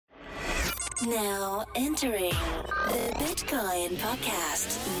Now entering the Bitcoin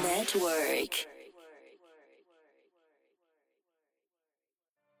Podcast Network.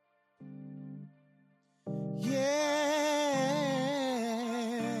 Yeah.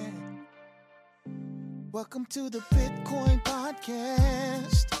 Welcome to the Bitcoin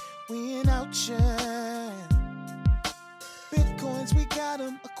Podcast. We in OutShine. Bitcoins, we got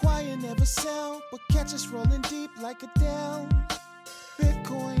them. Acquire, never sell. But catch us rolling deep like Adele.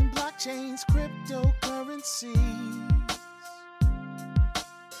 Bitcoin, blockchains, cryptocurrencies.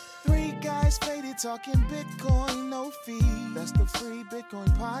 Three guys faded talking Bitcoin, no fee. That's the free Bitcoin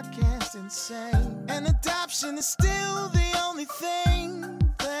podcast, insane. And adoption is still the only thing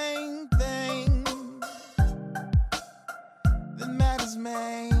that matters,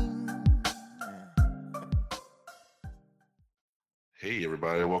 man. Hey,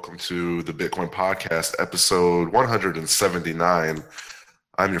 everybody. Welcome to the Bitcoin Podcast, episode 179.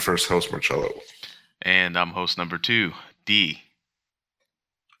 I'm your first host, Marcello. And I'm host number 2, D.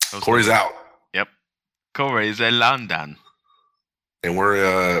 Corey's out. Yep. Corey's in London. And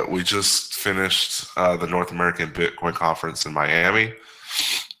we just finished the North American Bitcoin Conference in Miami.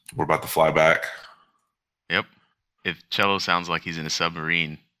 We're about to fly back. Yep. If Cello sounds like he's in a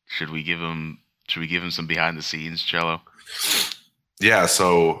submarine, should we give him some behind the scenes, Cello? Yeah,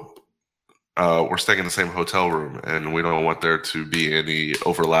 so we're staying in the same hotel room, and we don't want there to be any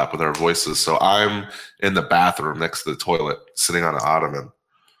overlap with our voices. So I'm in the bathroom next to the toilet, sitting on an ottoman.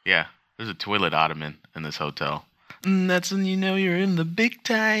 Yeah, there's a toilet ottoman in this hotel. That's when you know you're in the big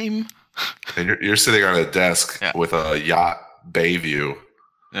time. And you're sitting on a desk with a yacht bay view.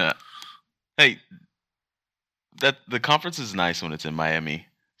 Yeah. Hey, the conference is nice when it's in Miami.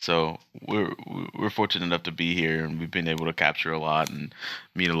 So we're fortunate enough to be here, and we've been able to capture a lot and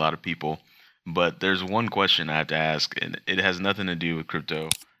meet a lot of people. But there's one question I have to ask, and it has nothing to do with crypto.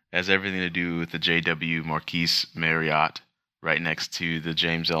 It has everything to do with the JW Marquise Marriott right next to the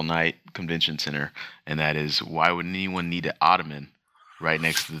James L. Knight Convention Center, and that is, why would anyone need an ottoman right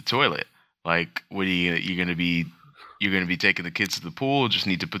next to the toilet? Like, what are you're gonna be taking the kids to the pool? Just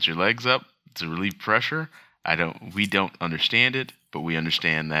need to put your legs up to relieve pressure? We don't understand it, but we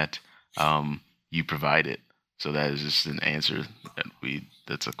understand that you provide it. So that is just an answer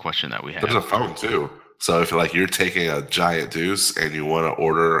that's a question that we have. There's a phone too. So if you're taking a giant deuce and you want to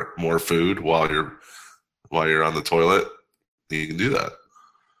order more food while you're on the toilet, you can do that.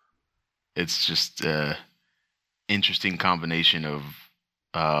 It's just an interesting combination of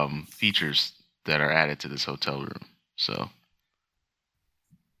features that are added to this hotel room. So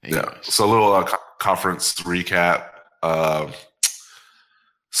anyways. Yeah. So a little conference recap.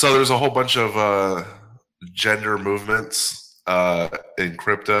 So there's a whole bunch of gender movements in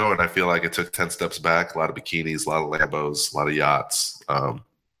crypto, and I feel like it took 10 steps back. A lot of bikinis, a lot of Lambos, a lot of yachts.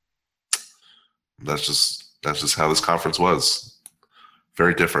 That's just how this conference was.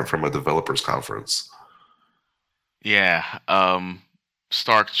 Very different from a developers conference. Yeah.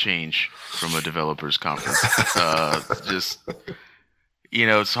 Stark change from a developers conference.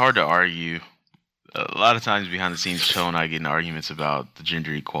 It's hard to argue. A lot of times behind the scenes, Cho and I get in arguments about the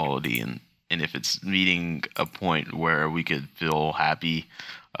gender equality and if it's meeting a point where we could feel happy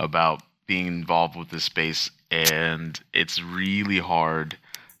about being involved with this space. And it's really hard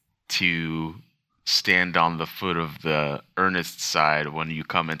to stand on the foot of the earnest side when you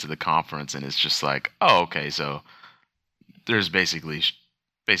come into the conference and it's just like, oh, okay, so there's basically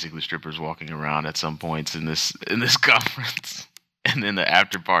strippers walking around at some points in this conference. And then the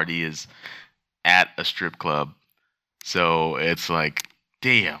after party is at a strip club. So it's like,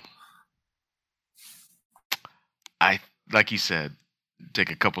 damn. Like you said, take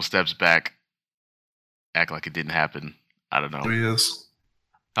a couple steps back, act like it didn't happen. I don't know. Who he is?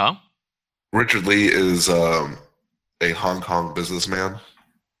 Huh? Richard Lee is a Hong Kong businessman.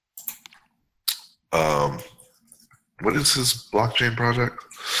 What is his blockchain project?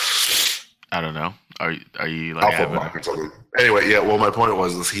 I don't know. Are you like Alpha Block or something? Anyway, yeah. Well, my point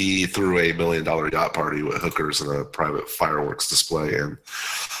was he threw a $1 million yacht party with hookers and a private fireworks display and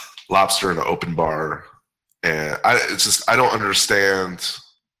lobster in an open bar. And I don't understand.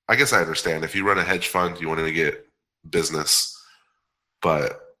 I guess I understand if you run a hedge fund, you want to get business,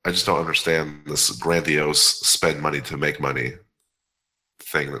 but I just don't understand this grandiose spend money to make money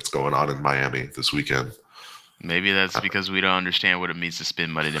thing that's going on in Miami this weekend. Maybe that's because we don't understand what it means to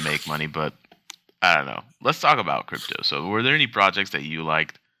spend money to make money, but I don't know. Let's talk about crypto. So were there any projects that you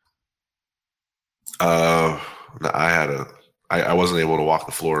liked? I wasn't able to walk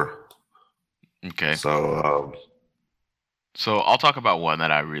the floor. Okay. So I'll talk about one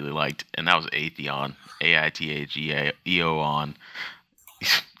that I really liked, and that was Atheon. AITHEON.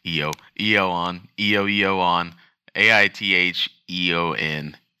 EO on,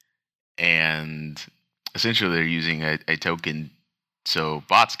 AITHEON, and essentially they're using a token so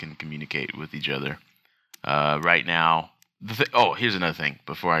bots can communicate with each other. Right now, here's another thing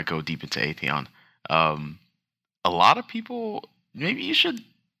before I go deep into Atheon. A lot of people, maybe you should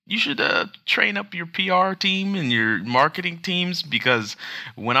train up your PR team and your marketing teams, because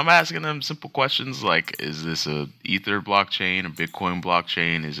when I'm asking them simple questions like, is this a Ether blockchain, a Bitcoin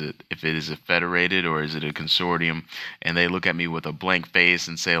blockchain, if it is a federated or is it a consortium, and they look at me with a blank face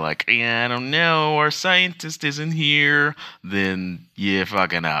and say like, yeah, I don't know, our scientist isn't here, then you're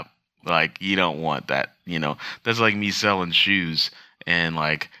fucking up. Like, you don't want that, That's like me selling shoes and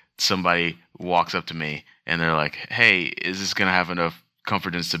like somebody walks up to me and they're like, hey, is this going to have enough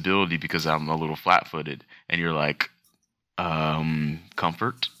comfort and stability because I'm a little flat-footed? And you're like,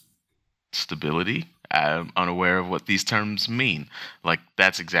 comfort, stability? I'm unaware of what these terms mean. Like,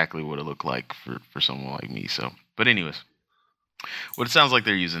 that's exactly what it looked like for someone like me. So, but anyways, what it sounds like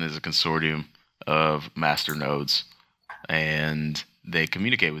they're using is a consortium of master nodes, and they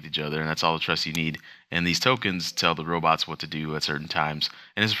communicate with each other, and that's all the trust you need. And these tokens tell the robots what to do at certain times,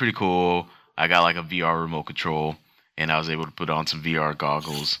 and it's pretty cool. I got like a VR remote control, and I was able to put on some VR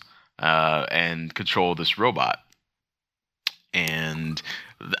goggles and control this robot. And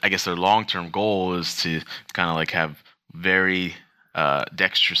I guess their long-term goal is to kind of like have very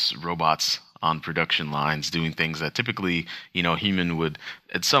dexterous robots on production lines doing things that typically, human would,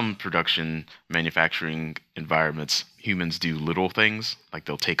 at some production manufacturing environments, humans do little things, like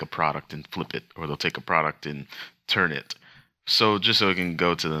they'll take a product and flip it, or they'll take a product and turn it. So just so it can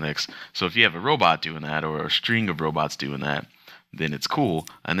go to the next. So if you have a robot doing that, or a string of robots doing that, then it's cool.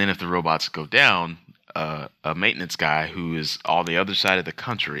 And then if the robots go down, a maintenance guy who is on the other side of the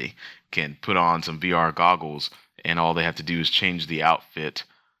country can put on some VR goggles, and all they have to do is change the outfit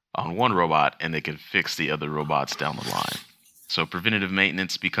on one robot, and they can fix the other robots down the line. So preventative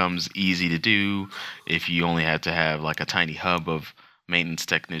maintenance becomes easy to do if you only had to have like a tiny hub of maintenance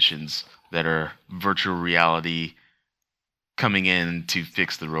technicians that are virtual reality coming in to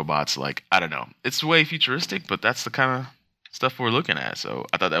fix the robots. Like, I don't know. It's way futuristic, but that's the kind of stuff we're looking at. So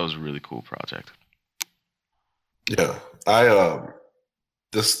I thought that was a really cool project. Yeah.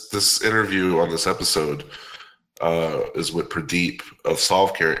 This interview on this episode is with Pradeep of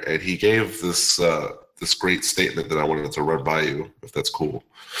SolveCare, and he gave this great statement that I wanted to run by you, if that's cool.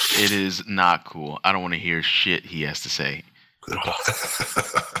 It is not cool. I don't want to hear shit he has to say.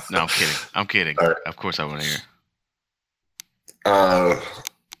 No, I'm kidding. Right. Of course I want to hear. I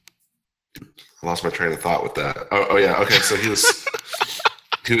lost my train of thought with that. Oh yeah. Okay. So he was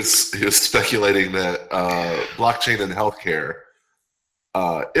he was speculating that blockchain in healthcare,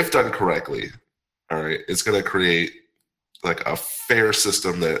 if done correctly, all right, it's going to create like a fair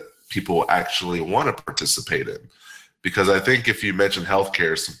system that people actually want to participate in. Because I think if you mention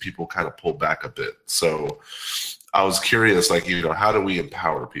healthcare, some people kind of pull back a bit. So I was curious, like, how do we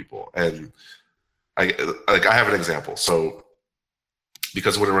empower people? And I have an example. So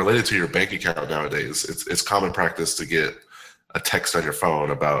because when it related to your bank account nowadays, it's common practice to get a text on your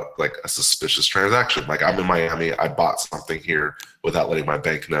phone about like a suspicious transaction. Like, I'm in Miami, I bought something here without letting my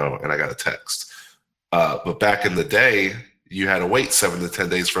bank know, and I got a text. But back in the day, you had to wait 7 to 10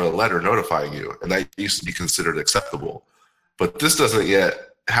 days for a letter notifying you, and that used to be considered acceptable. But this doesn't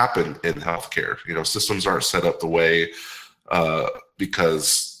yet happen in healthcare. Systems aren't set up the way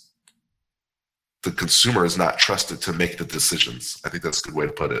because the consumer is not trusted to make the decisions. I think that's a good way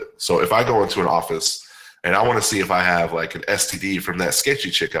to put it. So if I go into an office and I want to see if I have like an STD from that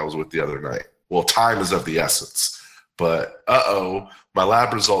sketchy chick I was with the other night, well, time is of the essence. But my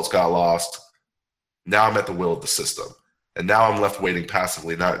lab results got lost. Now I'm at the will of the system. And now I'm left waiting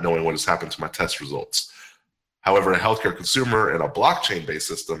passively, not knowing what has happened to my test results. However, a healthcare consumer in a blockchain-based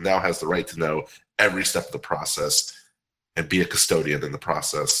system now has the right to know every step of the process and be a custodian in the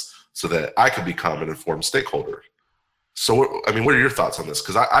process, so that I could become an informed stakeholder. So, what are your thoughts on this?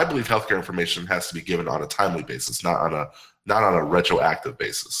 Because I believe healthcare information has to be given on a timely basis, not on a retroactive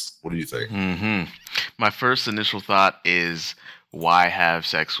basis. What do you think? Mm-hmm. My first initial thought is, why have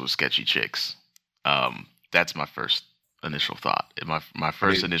sex with sketchy chicks? That's my first initial thought. My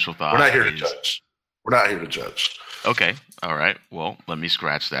first initial thought. We're not here to judge. We're not here to judge. Okay. All right. Well, let me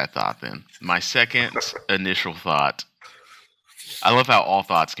scratch that thought then. My second initial thought. I love how all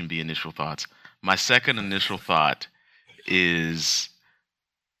thoughts can be initial thoughts. My second initial thought is,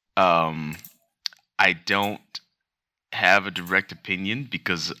 I don't have a direct opinion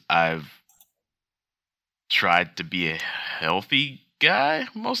because I've tried to be a healthy guy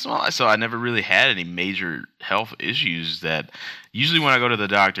most of my life, so I never really had any major health issues. That usually when I go to the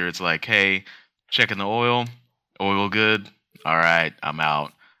doctor, it's like, hey, checking the oil good. All right, I'm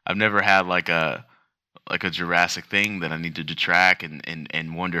out. I've never had like a Jurassic thing that I needed to track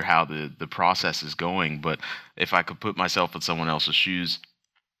and wonder how the process is going. But if I could put myself in someone else's shoes,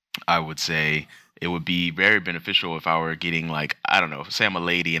 I would say it would be very beneficial if I were getting, like, I don't know, say I'm a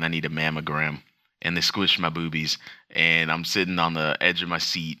lady and I need a mammogram and they squish my boobies and I'm sitting on the edge of my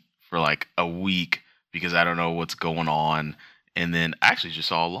seat for like a week because I don't know what's going on. And then I actually just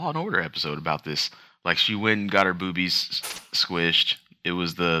saw a Law and Order episode about this. Like, she went and got her boobies squished. It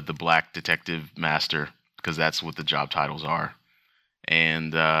was the black detective master, because that's what the job titles are.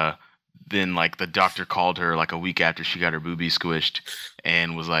 And then, like, the doctor called her like a week after she got her boobies squished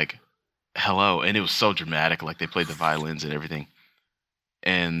and was like, hello. And it was so dramatic. Like, they played the violins and everything.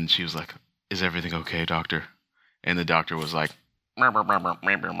 And she was like, is everything okay, doctor? And the doctor was like, you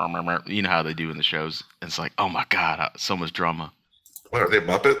know how they do in the shows. And it's like, oh my God, so much drama. What are they,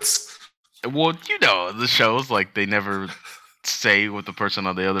 Muppets? Well, you know, the shows, like, they never say what the person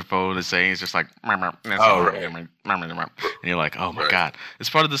on the other phone is saying. It's just like, oh, right. And you're like, oh my Right. God. It's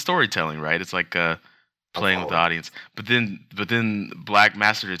part of the storytelling, right? It's like playing with the audience. But then Black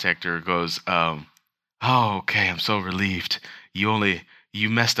Master Detector goes, oh, okay, I'm so relieved. You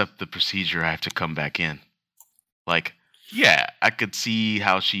messed up the procedure. I have to come back in. Like, yeah, I could see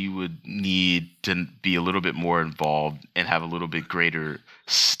how she would need to be a little bit more involved and have a little bit greater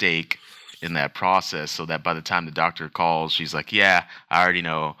stake in that process, so that by the time the doctor calls, she's like, yeah, I already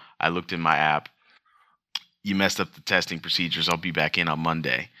know. I looked in my app. You messed up the testing procedures. I'll be back in on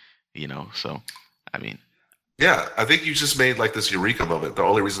Monday. You know, so, I mean. Yeah, I think you just made like this eureka moment. The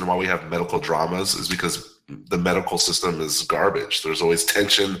only reason why we have medical dramas is because the medical system is garbage. There's always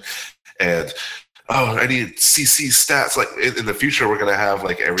tension and, oh, I need CC stats. Like, in the future, we're going to have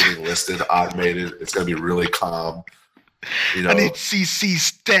like everything listed, automated. It's going to be really calm. You know, I need CC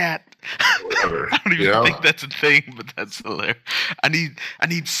stat. whatever. I don't even think that's a thing, but that's hilarious. I need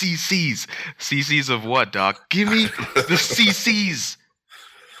CCs. CCs of what, Doc? Give me the CCs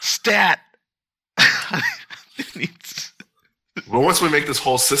stat. Well, once we make this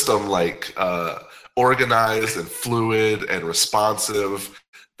whole system like organized and fluid and responsive,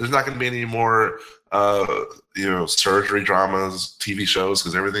 there's not going to be any more surgery dramas, TV shows,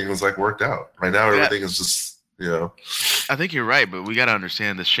 because everything is like worked out. Right now, everything is just. I think you're right, but we got to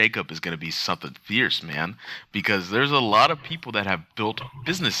understand the shakeup is going to be something fierce, man, because there's a lot of people that have built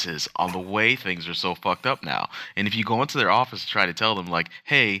businesses on the way things are so fucked up now. And if you go into their office and try to tell them, like,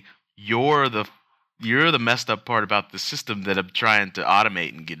 hey, you're the messed up part about the system that I'm trying to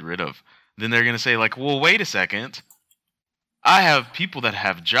automate and get rid of, then they're going to say, like, well, wait a second. I have people that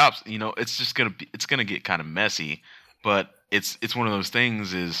have jobs. You know, it's just going to get kind of messy, but it's one of those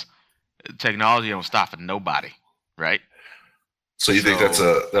things is technology don't stop at nobody, right? So you think that's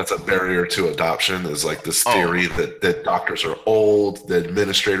a barrier to adoption, is like this theory that doctors are old, that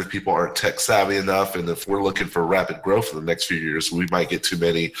administrative people aren't tech savvy enough, and if we're looking for rapid growth in the next few years, we might get too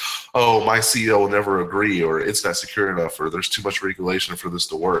many, oh, my CEO will never agree, or it's not secure enough, or there's too much regulation for this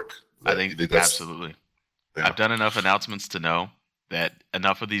to work. I think absolutely. Yeah. I've done enough announcements to know that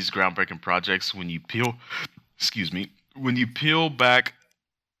enough of these groundbreaking projects, when you peel back,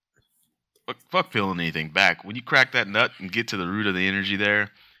 fuck peeling anything back. When you crack that nut and get to the root of the energy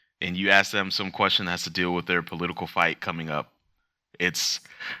there, and you ask them some question that has to deal with their political fight coming up, it's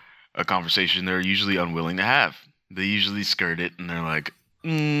a conversation they're usually unwilling to have. They usually skirt it, and they're like,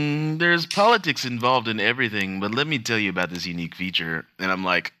 there's politics involved in everything, but let me tell you about this unique feature. And I'm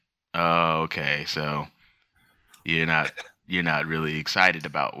like, oh, okay, so you're not really excited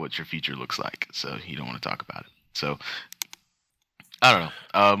about what your future looks like, so you don't want to talk about it. So I don't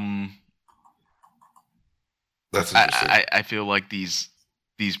know. That's interesting. I feel like these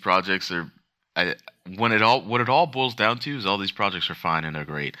projects are, what it all boils down to is all these projects are fine and they're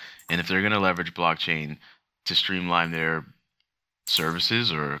great, and if they're going to leverage blockchain to streamline their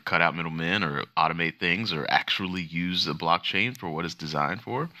services or cut out middlemen or automate things or actually use the blockchain for what it's designed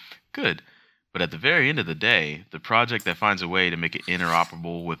for, good. But at the very end of the day, the project that finds a way to make it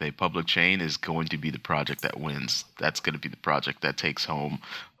interoperable with a public chain is going to be the project that wins. That's going to be the project that takes home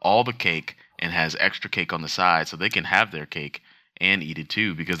all the cake and has extra cake on the side so they can have their cake and eat it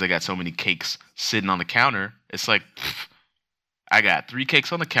too, because they got so many cakes sitting on the counter. It's like, I got 3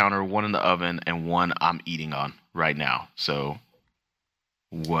 cakes on the counter, 1 in the oven, and 1 I'm eating on right now. So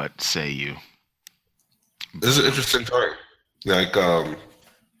what say you? This is an interesting time. Like,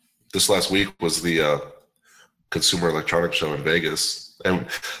 this last week was the Consumer Electronics Show in Vegas. And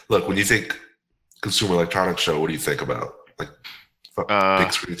look, when you think Consumer Electronics Show, what do you think about? Like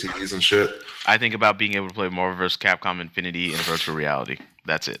Big screen TVs and shit. I think about being able to play Marvel vs. Capcom Infinity in virtual reality.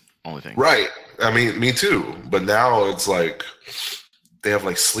 That's it. Only thing. Right. I mean, me too. But now it's like they have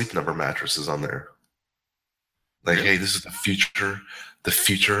like Sleep Number mattresses on there. Like, Really? hey, this is the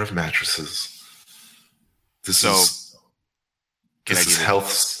future of mattresses. This is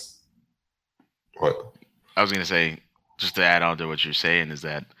health. What? I was gonna say, just to add on to what you're saying, is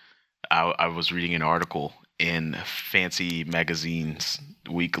that I was reading an article in Fancy Magazine's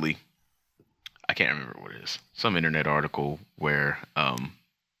weekly. I can't remember what it is. Some internet article where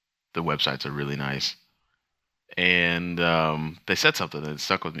the websites are really nice, and they said something that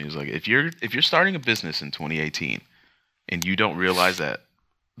stuck with me. It was like, if you're starting a business in 2018 and you don't realize that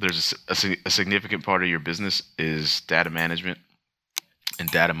there's a significant part of your business is data management and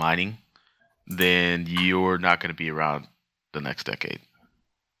data mining, then you're not going to be around the next decade,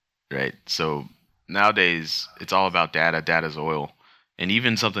 right? So nowadays, it's all about data. Data's oil, and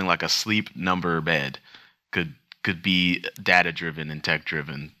even something like a Sleep Number bed could be data driven and tech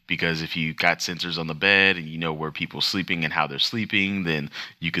driven, because if you got sensors on the bed and you know where people's sleeping and how they're sleeping, then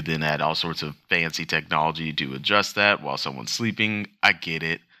you could then add all sorts of fancy technology to adjust that while someone's sleeping. I get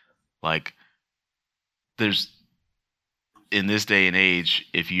it. Like, there's, in this day and age,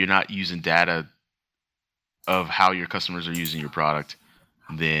 if you're not using data of how your customers are using your product,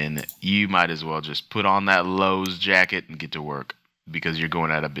 then you might as well just put on that Lowe's jacket and get to work, because you're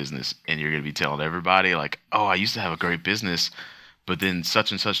going out of business and you're going to be telling everybody like, oh, I used to have a great business, but then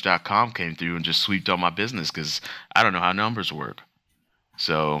such and such.com came through and just sweeped all my business because I don't know how numbers work.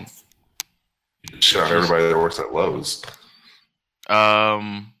 So Shout out everybody that works at Lowe's.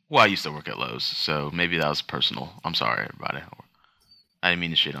 Well, I used to work at Lowe's, so maybe that was personal. I'm sorry, everybody. I didn't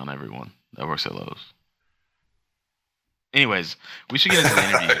mean to shit on everyone that works at Lowe's. Anyways, we should get into the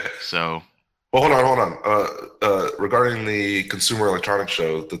interview. So, well, hold on. Regarding the Consumer Electronics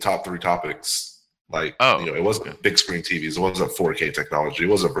Show, the top 3 topics, like, it wasn't big screen TVs, it wasn't 4K technology, it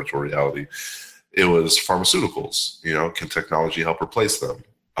wasn't virtual reality, it was pharmaceuticals. Can technology help replace them?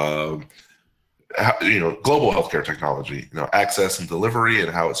 Global healthcare technology, access and delivery and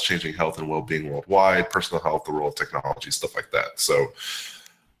how it's changing health and well-being worldwide, personal health, the role of technology, stuff like that. So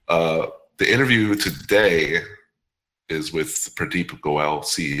the interview today is with Pradeep Goel,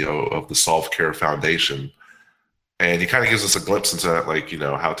 CEO of the Solve Care Foundation. And he kind of gives us a glimpse into that, like,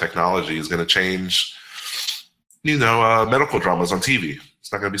 how technology is going to change, medical dramas on TV.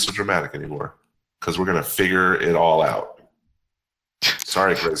 It's not going to be so dramatic anymore because we're going to figure it all out.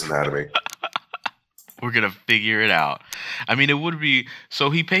 Sorry, Grey's Anatomy. We're going to figure it out. I mean, it would be... So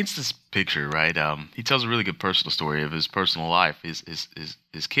he paints this picture, right? He tells a really good personal story of his personal life. His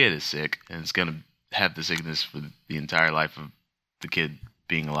kid is sick, and it's going to have the sickness for the entire life of the kid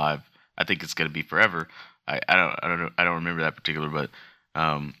being alive. I think it's going to be forever. I don't remember that particular, but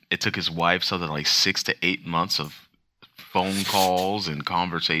it took his wife something like 6 to 8 months of phone calls and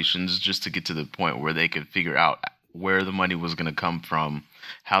conversations just to get to the point where they could figure out where the money was going to come from,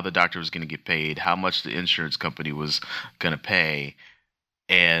 how the doctor was going to get paid, how much the insurance company was going to pay.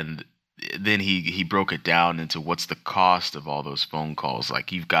 And then he broke it down into what's the cost of all those phone calls.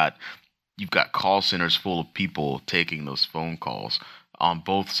 Like, you've got call centers full of people taking those phone calls on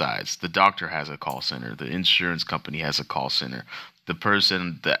both sides. The doctor has a call center. The insurance company has a call center.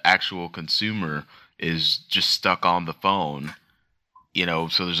 The actual consumer is just stuck on the phone.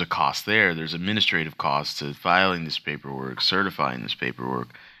 So there's a cost there. There's administrative costs to filing this paperwork, certifying this paperwork.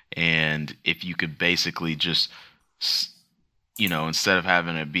 And if you could basically just, instead of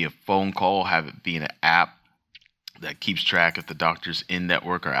having it be a phone call, have it be an app that keeps track if the doctor's in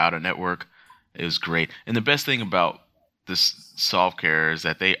network or out of network, is great. And the best thing about this Solve Care is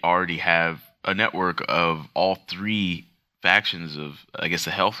that they already have a network of all 3 factions of, I guess,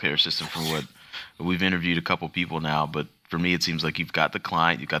 the healthcare system. From what we've interviewed a couple people now, but for me, it seems like you've got the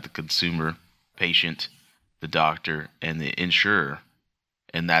client, you've got the consumer, patient, the doctor, and the insurer.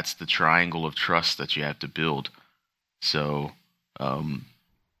 And that's the triangle of trust that you have to build. So,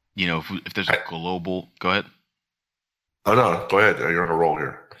 if there's a global... Go ahead. Oh, no, go ahead. You're on a roll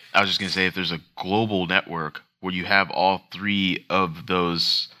here. I was just going to say, if there's a global network where you have all 3 of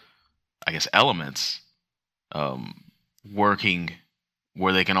those, I guess, elements working,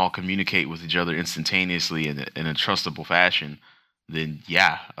 where they can all communicate with each other instantaneously in a trustable fashion, then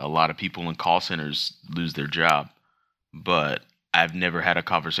yeah, a lot of people in call centers lose their job. But I've never had a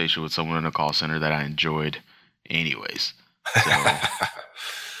conversation with someone in a call center that I enjoyed anyways. So,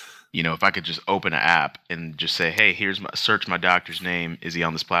 if I could just open an app and just say, hey, search my doctor's name. Is he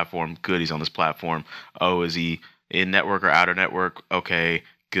on this platform? Good, he's on this platform. Oh, is he in network or out of network? Okay,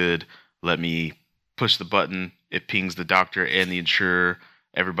 good. Let me push the button, it pings the doctor and the insurer.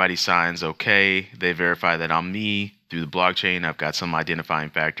 Everybody signs okay. They verify that I'm me through the blockchain. I've got some identifying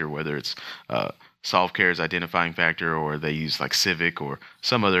factor, whether it's SolveCare's identifying factor or they use like Civic or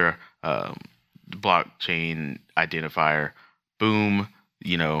some other blockchain identifier. Boom,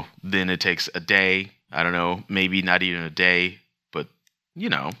 then it takes a day. I don't know, maybe not even a day, but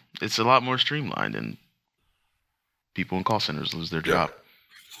it's a lot more streamlined and people in call centers lose their job.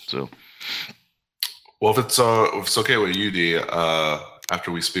 So, well, if it's okay with you, D,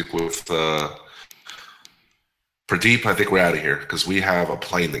 after we speak with Pradeep, I think we're out of here because we have a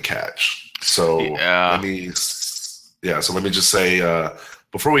plane to catch. So let me just say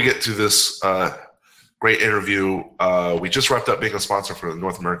before we get to this great interview, we just wrapped up being a sponsor for the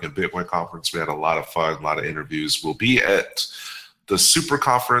North American Bitcoin Conference. We had a lot of fun, a lot of interviews. We'll be at the Super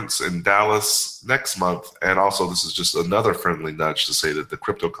Conference in Dallas next month. And also, this is just another friendly nudge to say that the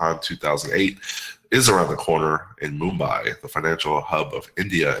CryptoCon 2008 is around the corner in Mumbai, the financial hub of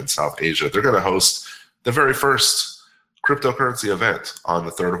India and South Asia. They're going to host the very first cryptocurrency event on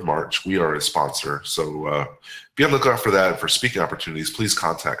the 3rd of March. We are a sponsor. So be on the lookout for that. For speaking opportunities, please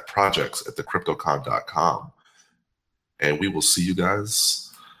contact projects@thecryptocon.com. And we will see you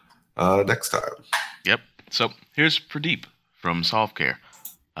guys next time. Yep. So here's Pradeep from SolveCare.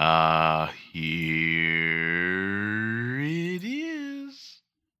 Here it is.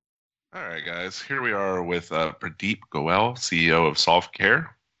 All right, guys. Here we are with Pradeep Goel, CEO of SolveCare.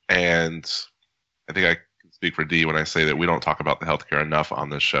 And I think I can speak for D when I say that we don't talk about the healthcare enough on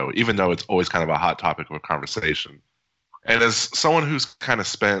this show, even though it's always kind of a hot topic of conversation. And as someone who's kind of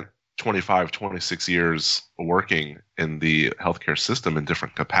spent 25, 26 years working in the healthcare system in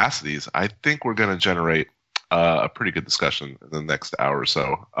different capacities, I think we're going to generate a pretty good discussion in the next hour or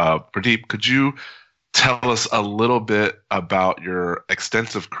so. Pradeep, could you tell us a little bit about your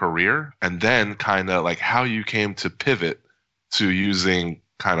extensive career and then kind of like how you came to pivot to using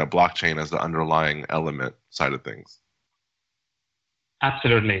kind of blockchain as the underlying element side of things?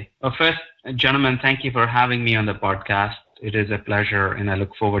 Absolutely. Well, first, gentlemen, thank you for having me on the podcast. It is a pleasure, and I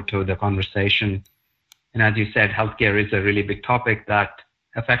look forward to the conversation. And as you said, healthcare is a really big topic that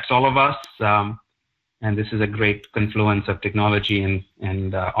affects all of us. And this is a great confluence of technology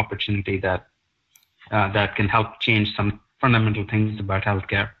and opportunity that can help change some fundamental things about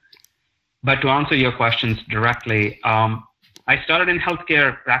healthcare. But to answer your questions directly, I started in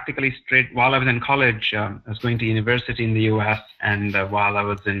healthcare practically straight while I was in college. I was going to university in the US, and while I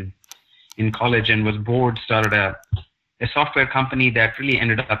was in college and was bored, started a software company that really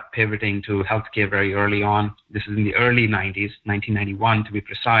ended up pivoting to healthcare very early on. This is in the early 90s, 1991 to be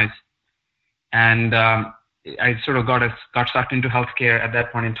precise. And I sort of got sucked into healthcare at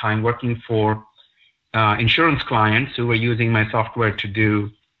that point in time, working for insurance clients who were using my software to do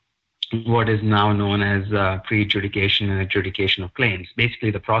what is now known as pre-adjudication and adjudication of claims.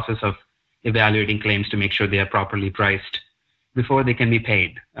 Basically, the process of evaluating claims to make sure they are properly priced before they can be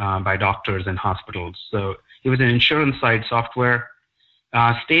paid by doctors and hospitals. So it was an insurance side software.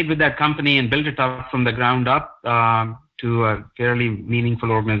 Stayed with that company and built it up from the ground up to a fairly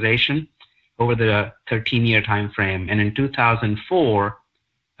meaningful organization over the 13-year time frame. And in 2004,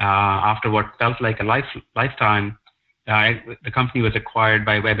 after what felt like a lifetime, the company was acquired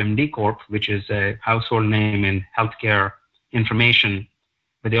by WebMD Corp, which is a household name in healthcare information,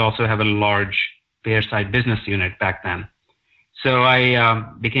 but they also have a large payer side business unit back then. So I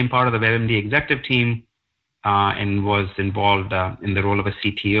became part of the WebMD executive team and was involved in the role of a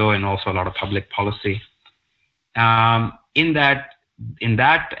CTO and also a lot of public policy. In that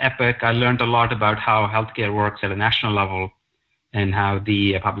epoch, I learned a lot about how healthcare works at a national level and how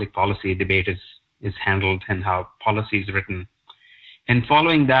the public policy debate is handled and how policy is written. And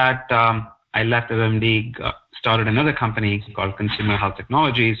following that, I left WebMD, started another company called Consumer Health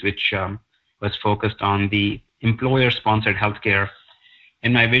Technologies, which was focused on the employer-sponsored healthcare.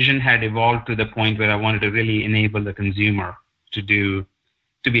 And my vision had evolved to the point where I wanted to really enable the consumer to be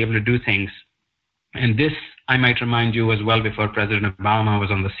able to do things. And this, I might remind you, was well before President Obama was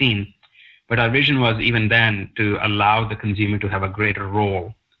on the scene. But our vision was even then to allow the consumer to have a greater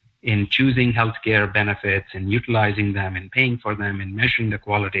role in choosing healthcare benefits and utilizing them and paying for them and measuring the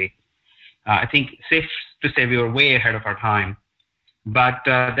quality. I think safe to say we were way ahead of our time. But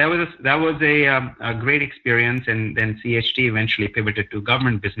that was a great experience, and then CHT eventually pivoted to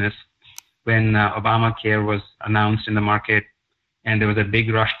government business when Obamacare was announced in the market, and there was a big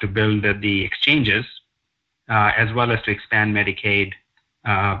rush to build the exchanges as well as to expand Medicaid.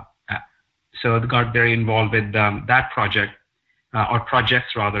 So it got very involved with that project, or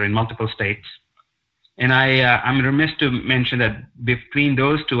projects rather, in multiple states. And I'm remiss to mention that between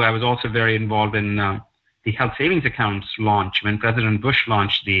those two, I was also very involved in the health savings accounts launch when President Bush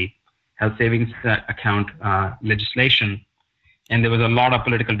launched the health savings account legislation. And there was a lot of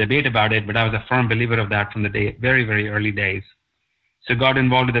political debate about it, but I was a firm believer of that from the very, very early days. So got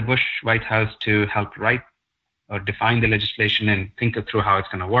involved with the Bush White House to help write or define the legislation and think through how it's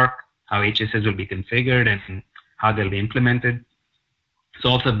going to work, how HSAs will be configured, and how they'll be implemented. So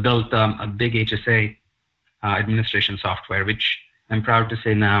also built a big HSA administration software, which I'm proud to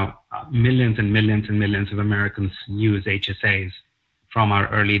say now millions and millions and millions of Americans use HSAs from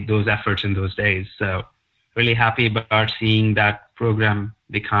those efforts in those days. So really happy about seeing that program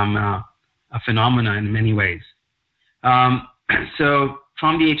become a phenomenon in many ways. So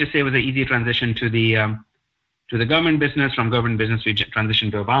from the HSA, it was an easy transition to the government business. From government business, we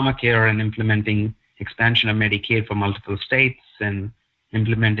transitioned to Obamacare and implementing expansion of Medicaid for multiple states and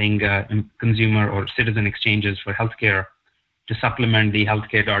implementing consumer or citizen exchanges for healthcare to supplement the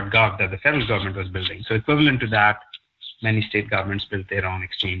healthcare.gov that the federal government was building. So equivalent to that, many state governments built their own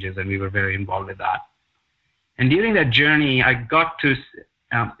exchanges, and we were very involved with that. And during that journey, I got to,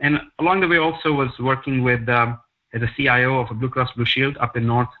 and along the way also was working with as a CIO of a Blue Cross Blue Shield up in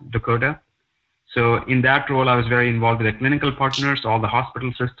North Dakota. So in that role, I was very involved with the clinical partners, all the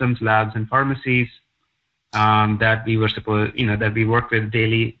hospital systems, labs, and pharmacies that we were that we work with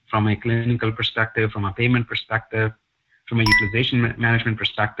daily from a clinical perspective, from a payment perspective, from a utilization management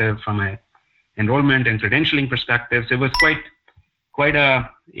perspective, from a enrollment and credentialing perspective. So it was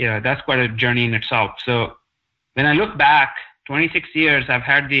that's quite a journey in itself. So when I look back, 26 years, I've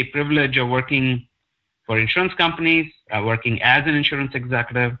had the privilege of working for insurance companies, working as an insurance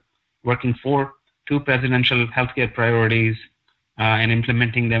executive, working for 2 presidential healthcare priorities, and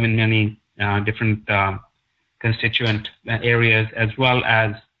implementing them in many different constituent areas, as well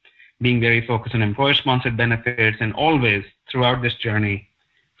as being very focused on employer-sponsored benefits, and always throughout this journey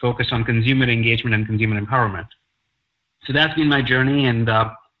focused on consumer engagement and consumer empowerment. So that's been my journey, and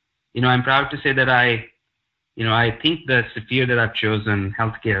I'm proud to say that I think the sphere that I've chosen,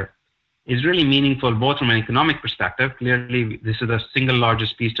 healthcare, is really meaningful both from an economic perspective. Clearly, this is the single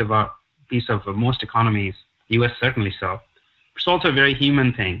largest piece of most economies, U.S. certainly so. It's also a very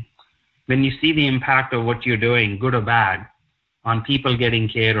human thing. When you see the impact of what you're doing, good or bad, on people getting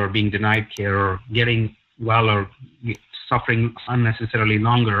care or being denied care or getting well or suffering unnecessarily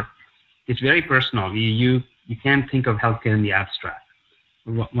longer, it's very personal. You can't think of healthcare in the abstract.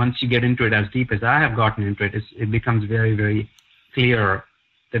 Once you get into it as deep as I have gotten into it, it becomes very, very clear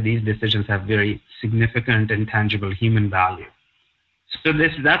that these decisions have very significant and tangible human value. So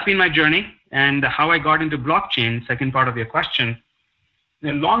that's been my journey, and how I got into blockchain, second part of your question.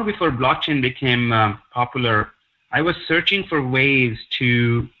 Long before blockchain became popular, I was searching for ways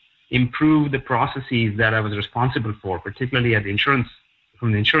to improve the processes that I was responsible for, particularly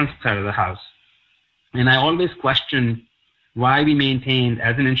from the insurance side of the house. And I always questioned why we maintained,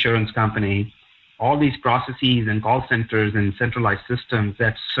 as an insurance company, all these processes and call centers and centralized systems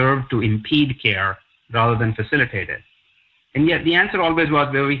that serve to impede care rather than facilitate it. And yet the answer always was,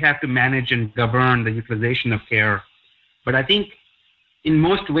 well, we have to manage and govern the utilization of care. But I think in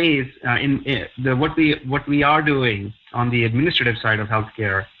most ways, what we are doing on the administrative side of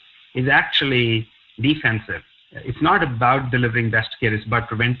healthcare is actually defensive. It's not about delivering best care, it's about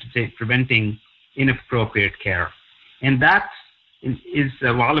preventing inappropriate care. And that is,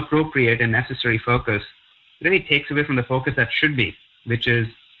 while appropriate and necessary focus, really takes away from the focus that should be, which is,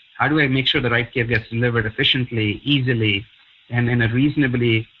 how do I make sure the right care gets delivered efficiently, easily, and in a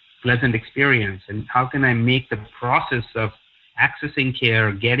reasonably pleasant experience? And how can I make the process of accessing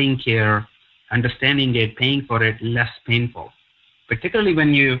care, getting care, understanding it, paying for it less painful? Particularly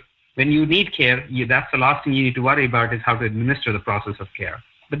when you need care, that's the last thing you need to worry about, is how to administer the process of care.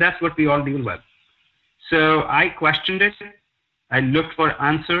 But that's what we all deal with. So I questioned it. I looked for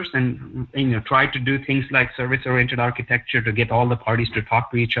answers and tried to do things like service-oriented architecture to get all the parties to talk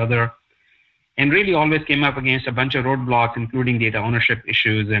to each other, and really always came up against a bunch of roadblocks, including data ownership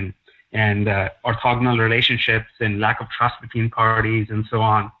issues and orthogonal relationships and lack of trust between parties and so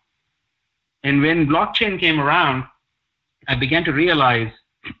on. And when blockchain came around, I began to realize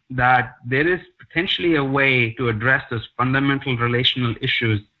that there is potentially a way to address those fundamental relational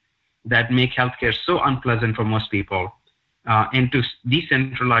issues that make healthcare so unpleasant for most people, and to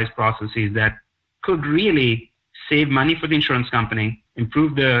decentralize processes that could really save money for the insurance company,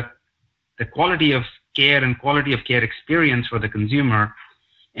 improve the quality of care and quality of care experience for the consumer,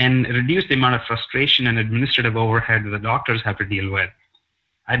 and reduce the amount of frustration and administrative overhead that the doctors have to deal with.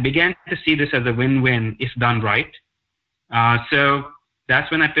 I began to see this as a win-win if done right. So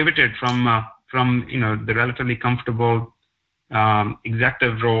that's when I pivoted from from the relatively comfortable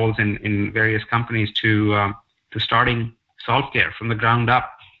executive roles in various companies to starting SolveCare from the ground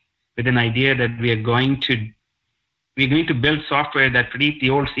up with an idea that we're going to build software that Pradeep, the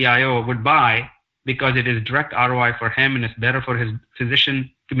old CIO, would buy because it is direct ROI for him and it's better for his physician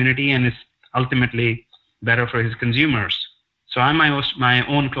community and it's ultimately better for his consumers. So I'm my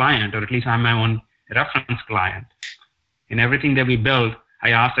own client, or at least I'm my own reference client. In everything that we build, I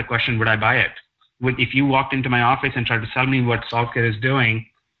ask the question, would I buy it? If you walked into my office and tried to sell me what SolveCare is doing,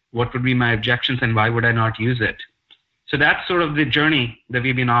 what would be my objections and why would I not use it? So that's sort of the journey that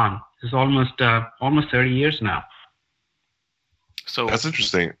we've been on. It's almost 30 years now. So that's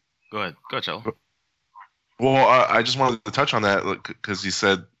interesting. Go ahead, Chelo. Well, I just wanted to touch on that because you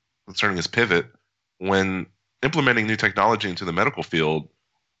said concerning his pivot, when implementing new technology into the medical field,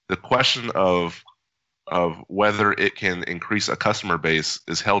 the question of whether it can increase a customer base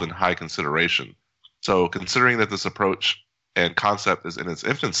is held in high consideration. So considering that this approach and concept is in its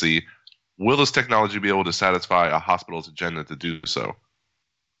infancy, will this technology be able to satisfy a hospital's agenda to do so?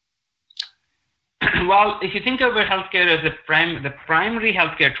 Well, if you think of healthcare as the primary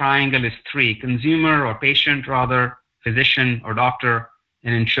healthcare triangle is three: consumer or patient, rather, physician or doctor,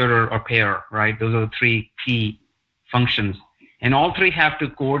 and insurer or payer, right? Those are the three key functions. And all three have to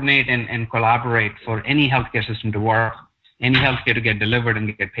coordinate and collaborate for any healthcare system to work, any healthcare to get delivered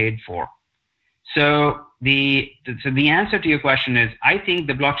and get paid for. So the answer to your question is, I think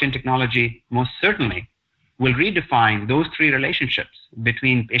the blockchain technology most certainly will redefine those three relationships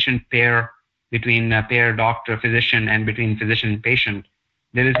between patient-payer, between payer, doctor, physician, and between physician and patient.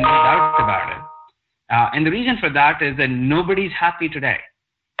 There is no doubt about it. And the reason for that is that nobody's happy today.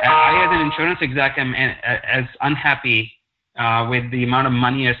 I, as an insurance exec, am as unhappy with the amount of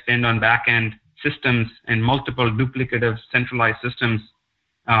money I spend on back-end systems and multiple duplicative centralized systems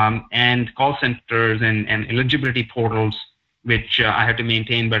and call centers and eligibility portals, which I have to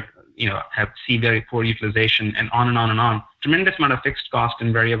maintain, but see very poor utilization, and on and on and on. Tremendous amount of fixed cost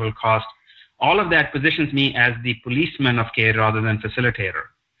and variable cost. All of that positions me as the policeman of care rather than facilitator.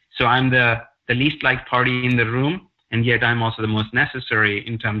 So I'm the least liked party in the room, and yet I'm also the most necessary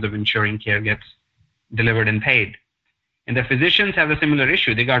in terms of ensuring care gets delivered and paid. And the physicians have a similar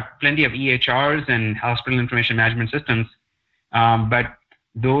issue. They got plenty of EHRs and hospital information management systems, but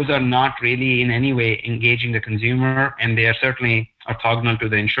those are not really in any way engaging the consumer, and they are certainly orthogonal to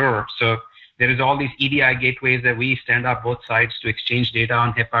the insurer. So there is all these EDI gateways that we stand up both sides to exchange data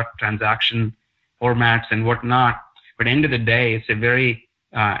on HIPAA transaction formats and whatnot. But at the end of the day, it's a very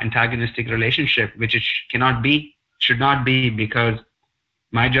antagonistic relationship, which it should not be, because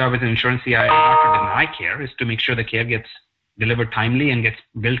my job as an insurance CIO is not to deny care, is to make sure the care gets delivered timely and gets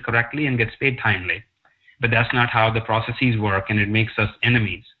billed correctly and gets paid timely. But that's not how the processes work, and it makes us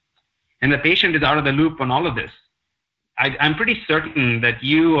enemies. And the patient is out of the loop on all of this. I'm pretty certain that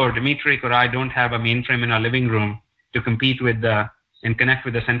you or Dimitri or I don't have a mainframe in our living room to compete with and connect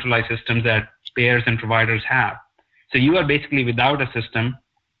with the centralized systems that payers and providers have. So you are basically without a system,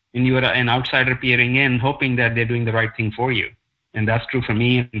 and you are an outsider peering in, hoping that they're doing the right thing for you. And that's true for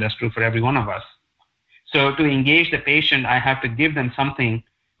me, and that's true for every one of us. So to engage the patient, I have to give them something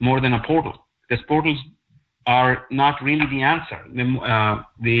more than a portal, because portals are not really the answer. They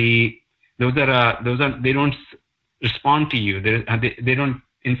don't respond to you. They don't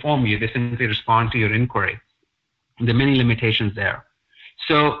inform you. They simply respond to your inquiry. There are many limitations there.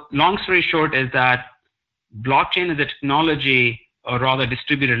 So long story short is that blockchain as a technology, or rather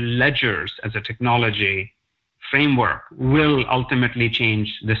distributed ledgers as a technology framework, will ultimately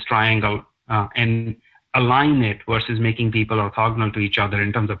change this triangle and align it versus making people orthogonal to each other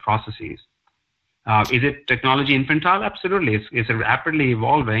in terms of processes. Is it technology infantile? Absolutely. It's rapidly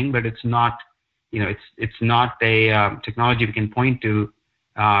evolving, but it's not. It's not a technology we can point to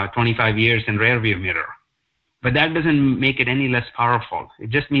 25 years in rear view mirror. But that doesn't make it any less powerful. It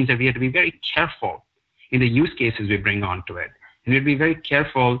just means that we have to be very careful in the use cases we bring onto it. And we have to be very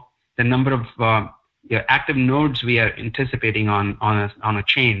careful the number of active nodes we are anticipating on a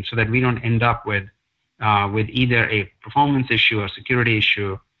chain, so that we don't end up with either a performance issue or security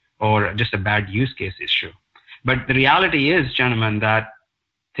issue or just a bad use case issue. But the reality is, gentlemen, that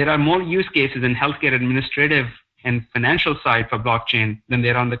there are more use cases in healthcare administrative and financial side for blockchain than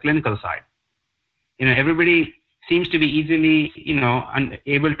there are on the clinical side. Everybody seems to be easily,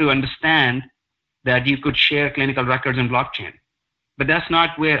 able to understand that you could share clinical records in blockchain. But that's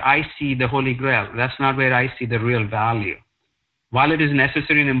not where I see the holy grail. That's not where I see the real value. While it is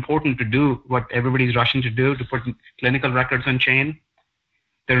necessary and important to do what everybody's rushing to do, to put clinical records on chain,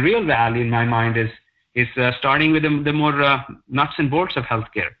 the real value in my mind is starting with the more nuts and bolts of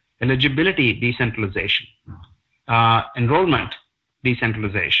healthcare. eligibility decentralization, enrollment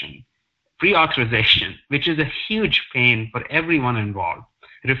decentralization, pre-authorization, which is a huge pain for everyone involved,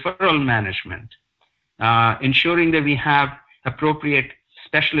 referral management, ensuring that we have appropriate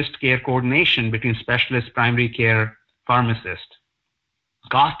specialist care coordination between specialists, primary care, pharmacists,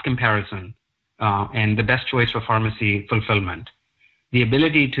 cost comparison, and the best choice for pharmacy fulfillment, the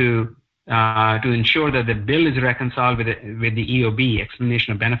ability to ensure that the bill is reconciled with the EOB,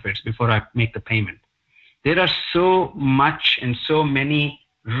 explanation of benefits, before I make the payment. There are so much and so many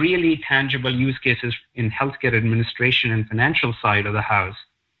really tangible use cases in healthcare administration and financial side of the house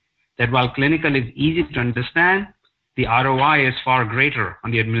that while clinical is easy to understand, the ROI is far greater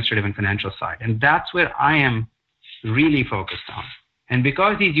on the administrative and financial side. And that's where I am really focused on. And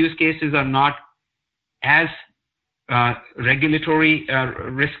because these use cases are not as regulatory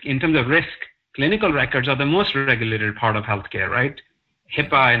risk, in terms of risk, clinical records are the most regulated part of healthcare, right?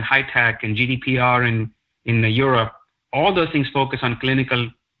 HIPAA and HITECH and GDPR in Europe, all those things focus on clinical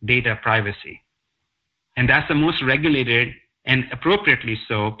data privacy. And that's the most regulated and appropriately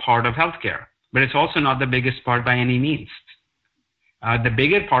so part of healthcare. But it's also not the biggest part by any means. The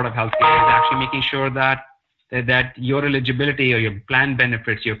bigger part of healthcare is actually making sure that your eligibility or your plan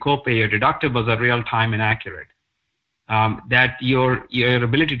benefits, your copay, your deductibles are real time and accurate. That your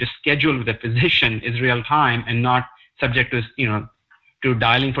ability to schedule with a physician is real time and not subject to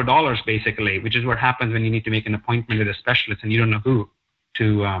dialing for dollars, basically, which is what happens when you need to make an appointment with a specialist and you don't know who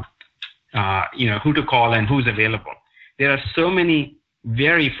to call and who's available. There are so many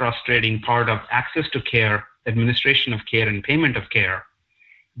very frustrating part of access to care, administration of care, and payment of care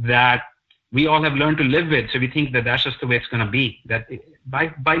that we all have learned to live with. So we think that that's just the way it's going to be. That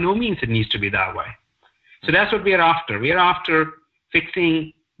by no means it needs to be that way. So that's what we are after. We are after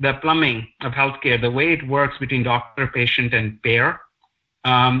fixing the plumbing of healthcare, the way it works between doctor, patient, and payer.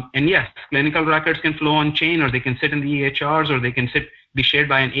 And yes, clinical records can flow on chain, or they can sit in the EHRs, or they can be shared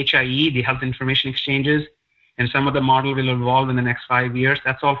by an HIE, the Health Information Exchanges, and some of the model will evolve in the next 5 years.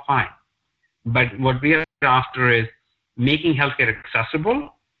 That's all fine. But what we are after is making healthcare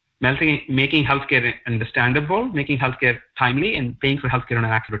accessible, making healthcare understandable, making healthcare timely, and paying for healthcare in an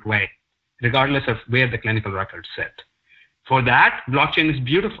accurate way, regardless of where the clinical records sit. For that, blockchain is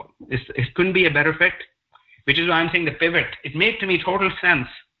beautiful. It couldn't be a better fit, which is why I'm saying the pivot. It made to me total sense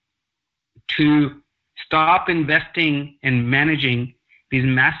to stop investing and managing these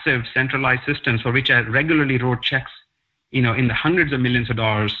massive centralized systems for which I regularly wrote checks, in the hundreds of millions of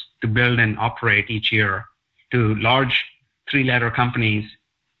dollars to build and operate each year to large 3-letter companies.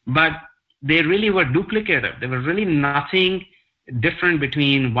 But they really were duplicative. There was really nothing different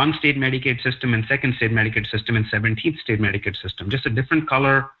between one state Medicaid system and second state Medicaid system and 17th state Medicaid system. Just a different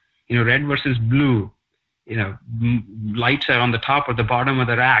color, red versus blue. Lights are on the top or the bottom of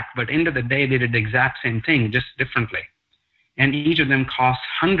the rack, but end of the day, they did the exact same thing, just differently. And each of them costs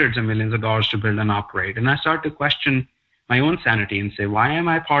hundreds of millions of dollars to build and operate. And I start to question my own sanity and say, why am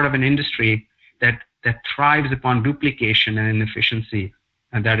I part of an industry that thrives upon duplication and inefficiency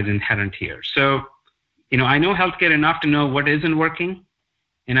that is inherent here? So, I know healthcare enough to know what isn't working.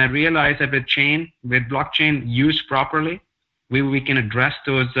 And I realize that with blockchain used properly, we can address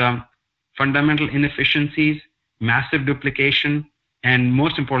those fundamental inefficiencies, massive duplication, and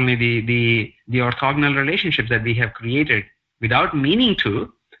most importantly, the orthogonal relationships that we have created without meaning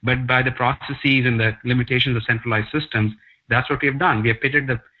to, but by the processes and the limitations of centralized systems. That's what we have done. We have pitted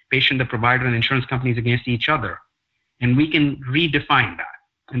the patient, the provider, and insurance companies against each other. And we can redefine that.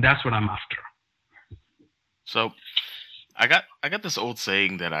 And that's what I'm after. So I got this old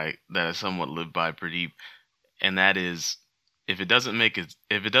saying that I somewhat live by, Pradeep, and that is, if it doesn't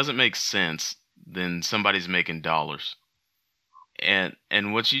make sense, then somebody's making dollars. And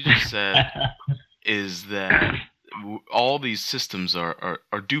what you just said is that all these systems are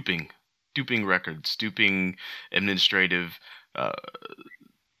duping records, duping administrative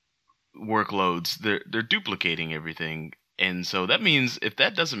workloads. They're duplicating everything. And so that means if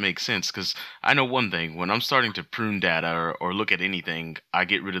that doesn't make sense, because I know one thing, when I'm starting to prune data or look at anything, I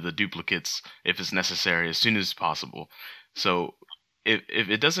get rid of the duplicates if it's necessary as soon as possible. So if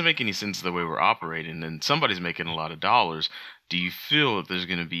it doesn't make any sense the way we're operating, then somebody's making a lot of dollars. Do you feel that there's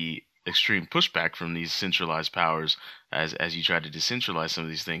going to be extreme pushback from these centralized powers as you try to decentralize some of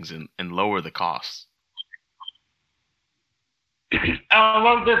these things and lower the costs?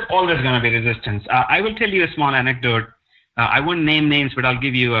 Well, there's always going to be resistance. I will tell you a small anecdote. I won't name names, but I'll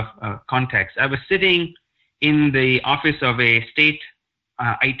give you a context. I was sitting in the office of a state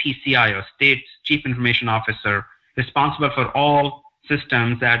IT CIO, state chief information officer, responsible for all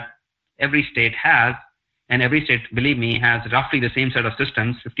systems that every state has. and every state, believe me, has roughly the same set of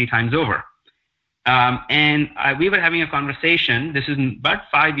systems 50 times over. We were having a conversation. This is about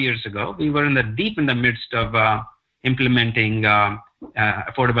 5 years ago. We were deep in the midst of implementing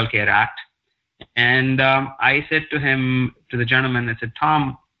Affordable Care Act. And I said to the gentleman, I said,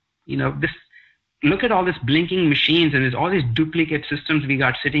 Tom, look at all this blinking machines and there's all these duplicate systems we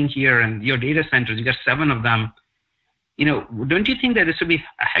got sitting here and your data centers, you got 7 of them. Don't you think that this would be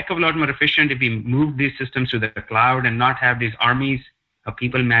a heck of a lot more efficient if we moved these systems to the cloud and not have these armies of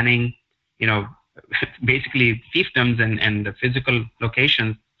people manning, basically fiefdoms and the physical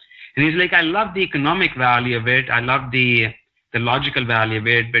locations? And he's like, I love the economic value of it. I love the logical value of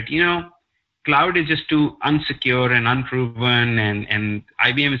it. But, cloud is just too unsecure and unproven. And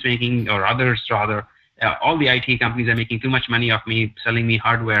IBM is making, or others rather, all the IT companies are making too much money off me, selling me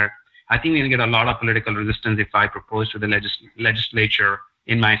hardware. I think we're going to get a lot of political resistance if I propose to the legislature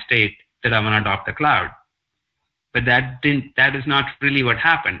in my state that I want to adopt the cloud. But that is not really what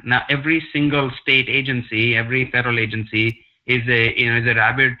happened. Now, every single state agency, every federal agency is a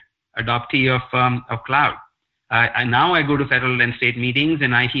rabid adoptee of cloud. Now I go to federal and state meetings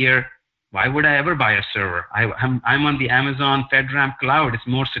and I hear, why would I ever buy a server? I'm on the Amazon FedRAMP cloud. It's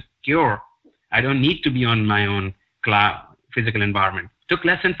more secure. I don't need to be on my own cloud physical environment. Took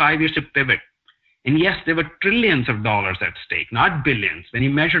less than 5 years to pivot. And yes, there were trillions of dollars at stake, not billions. When you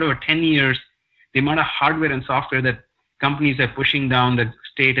measured over 10 years, the amount of hardware and software that companies are pushing down the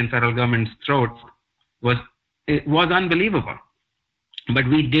state and federal government's throat was unbelievable. But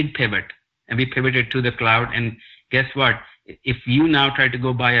we did pivot, and we pivoted to the cloud. And guess what? If you now try to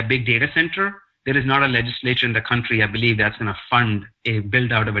go buy a big data center, there is not a legislature in the country, I believe, that's going to fund a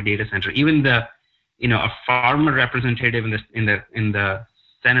build out of a data center. Even a farmer representative in the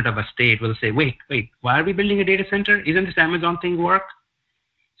Senate of a state will say, wait, why are we building a data center? Isn't this Amazon thing work?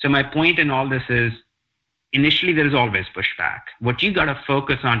 So my point in all this is, initially there is always pushback. What you got to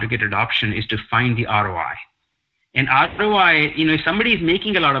focus on to get adoption is to find the ROI. And ROI, if somebody is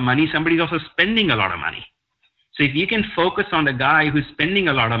making a lot of money, somebody's also spending a lot of money. So if you can focus on the guy who's spending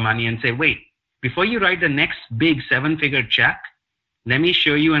a lot of money and say, wait, before you write the next big 7-figure check, let me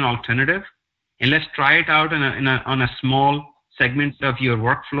show you an alternative. And let's try it out on a small segment of your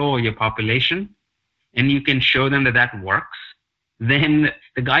workflow or your population, and you can show them that works. Then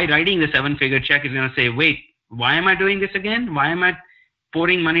the guy writing the 7-figure check is going to say, wait, why am I doing this again? Why am I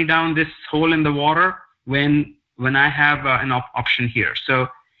pouring money down this hole in the water when I have an option here? So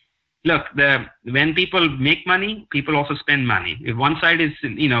look, when people make money, people also spend money. If one side is,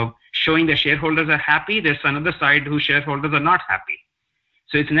 showing the shareholders are happy, there's another side whose shareholders are not happy.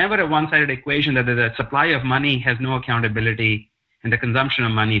 So it's never a one-sided equation that the supply of money has no accountability and the consumption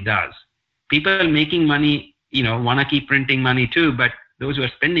of money does. People making money, want to keep printing money too, but those who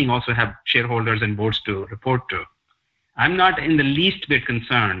are spending also have shareholders and boards to report to. I'm not in the least bit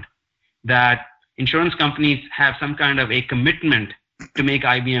concerned that insurance companies have some kind of a commitment to make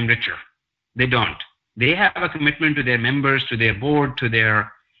IBM richer. They don't. They have a commitment to their members, to their board, to their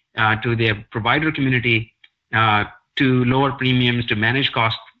provider community, to lower premiums, to manage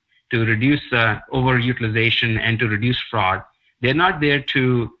costs, to reduce overutilization, and to reduce fraud. They're not there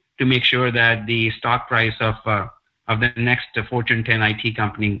to make sure that the stock price of the next Fortune 10 IT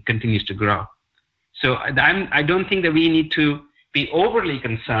company continues to grow. So I don't think that we need to be overly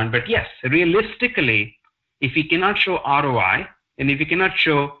concerned. But yes, realistically, if we cannot show ROI, and if we cannot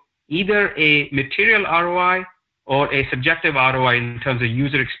show either a material ROI or a subjective ROI in terms of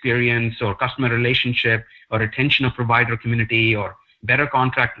user experience or customer relationship or retention of provider community or better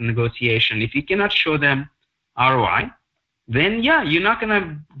contract negotiation, if you cannot show them ROI, then yeah, you're not going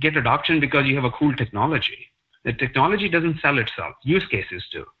to get adoption because you have a cool technology. The technology doesn't sell itself. Use cases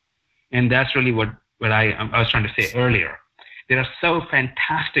do. And that's really what I was trying to say earlier. There are so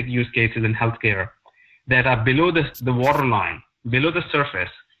fantastic use cases in healthcare that are below the waterline, below the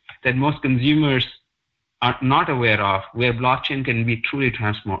surface, that most consumers are not aware of, where blockchain can be truly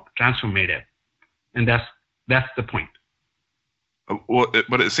transformative. And that's the point.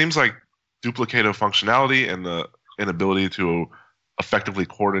 But it seems like duplicative functionality and the inability to effectively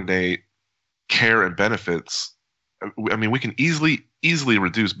coordinate care and benefits. I mean, we can easily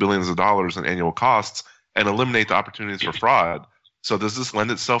reduce billions of dollars in annual costs and eliminate the opportunities for fraud. So does this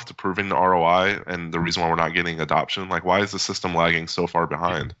lend itself to proving the ROI and the reason why we're not getting adoption? Like, why is the system lagging so far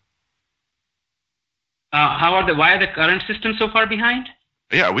behind? Why are the current systems so far behind?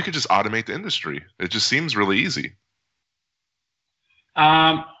 Yeah, we could just automate the industry. It just seems really easy.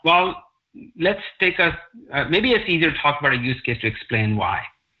 Well, let's take maybe it's easier to talk about a use case to explain why.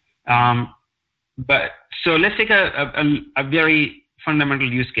 But so let's take a very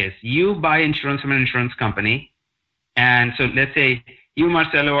fundamental use case. You buy insurance from an insurance company. And so let's say you,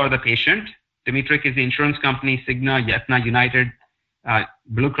 Marcelo, are the patient. Dimitrik is the insurance company, Cigna, Aetna, United,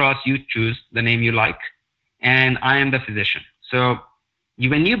 Blue Cross, you choose the name you like. And I am the physician. So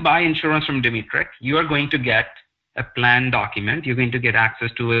when you buy insurance from Dimitrik, you are going to get a plan document. You're going to get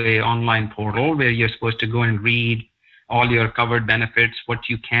access to an online portal where you're supposed to go and read all your covered benefits, what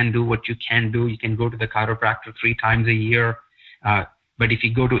you can do, what you can do. You can go to the chiropractor 3 times a year. But if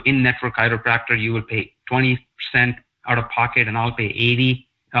you go to in-network chiropractor, you will pay 20% out of pocket, and I'll pay 80.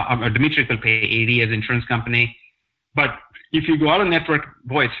 Or Dimitrik will pay 80 as insurance company. But if you go out of network,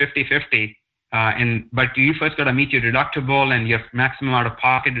 boy, it's 50-50. But you first got to meet your deductible, and your maximum out of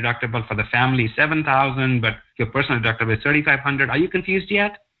pocket deductible for the family is $7,000, but your personal deductible is $3,500. Are you confused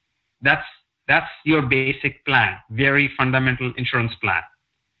yet? That's your basic plan, very fundamental insurance plan.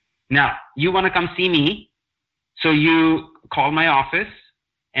 Now, you want to come see me, so you call my office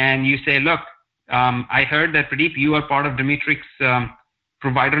and you say, look, I heard that, Pradeep, you are part of Dimitrik's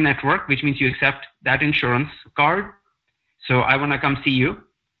provider network, which means you accept that insurance card. So I want to come see you.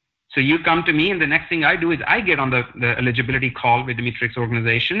 So you come to me, and the next thing I do is I get on the eligibility call with Dimitrik's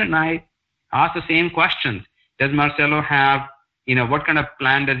organization, and I ask the same questions. Does Marcelo have, what kind of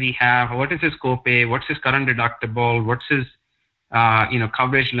plan does he have? What is his copay? What's his current deductible? What's his,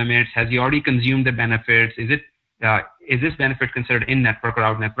 coverage limits? Has he already consumed the benefits? Is this benefit considered in-network or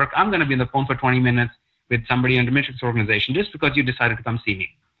out-network? I'm going to be on the phone for 20 minutes with somebody in Dimitrik's organization just because you decided to come see me.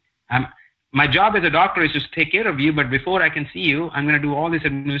 My job as a doctor is to take care of you, but before I can see you, I'm going to do all this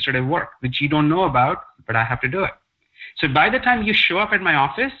administrative work, which you don't know about, but I have to do it. So by the time you show up at my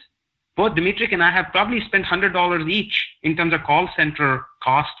office, both Dimitrik and I have probably spent $100 each in terms of call center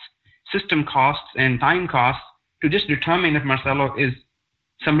costs, system costs, and time costs to just determine if Marcelo is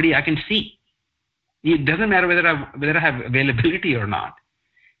somebody I can see. It doesn't matter whether I have availability or not.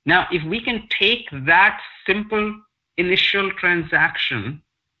 Now, if we can take that simple initial transaction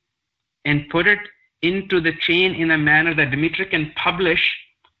and put it into the chain in a manner that Dimitrik can publish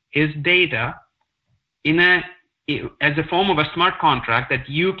his data as a form of a smart contract that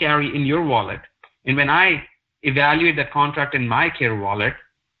you carry in your wallet. And when I evaluate that contract in my care wallet,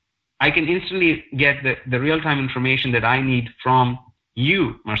 I can instantly get the real-time information that I need from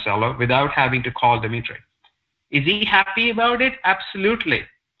you, Marcelo, without having to call Dimitrik. Is he happy about it? Absolutely.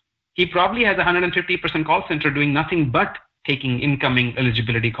 He probably has a 150% call center doing nothing but taking incoming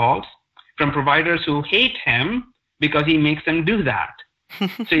eligibility calls from providers who hate him because he makes them do that.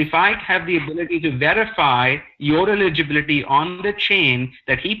 So if I have the ability to verify your eligibility on the chain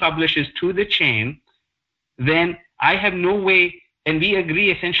that he publishes to the chain, then I have no way, and we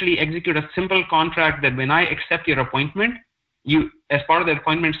agree, essentially execute a simple contract that when I accept your appointment, as part of the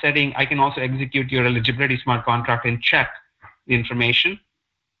appointment setting, I can also execute your eligibility smart contract and check the information.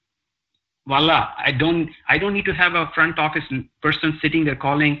 Voila, I don't need to have a front office person sitting there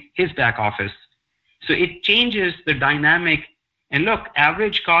calling his back office. So it changes the dynamic. And look,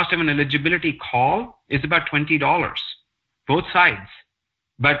 average cost of an eligibility call is about $20, both sides.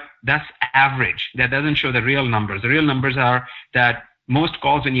 But that's average. That doesn't show the real numbers. The real numbers are that most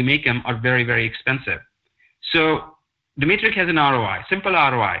calls, when you make them, are very, very expensive. So Dimitrik has an ROI, simple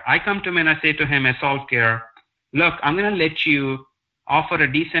ROI. I come to him and I say to him as SolveCare, look, I'm going to let you offer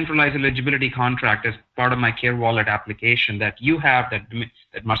a decentralized eligibility contract as part of my Care Wallet application that you have,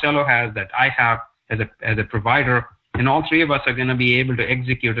 that Marcelo has, that I have as a provider. And all three of us are going to be able to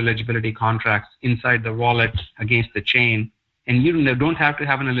execute eligibility contracts inside the wallet against the chain. And you don't have to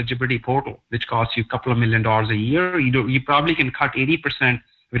have an eligibility portal, which costs you a couple of $1 million a year. You probably can cut 80%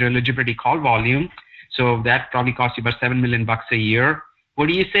 with your eligibility call volume. So that probably costs you about $7 million a year. What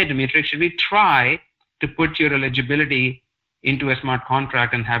do you say, Dimitrik? Should we try to put your eligibility into a smart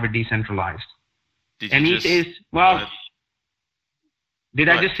contract and have it decentralized? And he says, well, did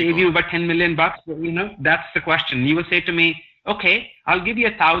I just save you about $10 million? That's the question. You will say to me, okay, I'll give you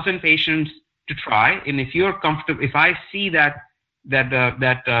 1,000 patients to try. And if you're comfortable, if I see that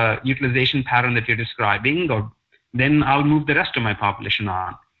utilization pattern that you're describing, then I'll move the rest of my population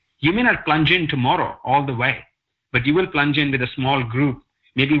on. You may not plunge in tomorrow all the way, but you will plunge in with a small group,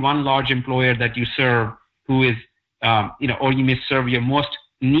 maybe one large employer that you serve who is, or you may serve your most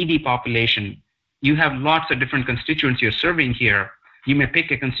needy population. You have lots of different constituents you're serving here. You may pick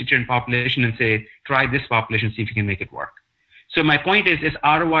a constituent population and say, try this population, see if you can make it work. So my point is, it's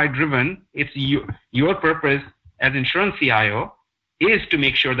ROI driven. It's your purpose as insurance CIO is to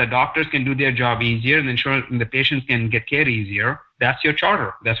make sure that doctors can do their job easier and the patients can get care easier. That's your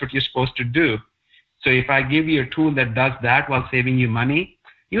charter. That's what you're supposed to do. So if I give you a tool that does that while saving you money,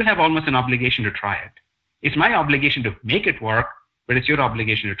 you have almost an obligation to try it. It's my obligation to make it work, but it's your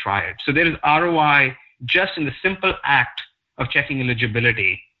obligation to try it. So there is ROI just in the simple act of checking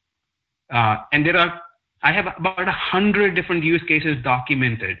eligibility. And I have about 100 different use cases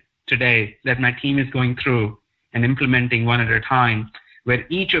documented today that my team is going through and implementing one at a time, where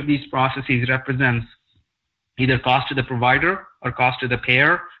each of these processes represents either cost to the provider or cost to the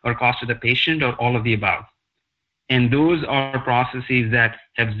payer or cost to the patient or all of the above. And those are processes that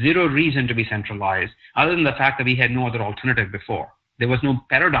have zero reason to be centralized, other than the fact that we had no other alternative before. There was no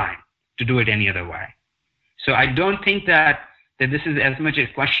paradigm to do it any other way. So I don't think that this is as much a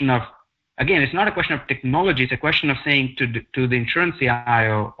question of, again, it's not a question of technology. It's a question of saying to the insurance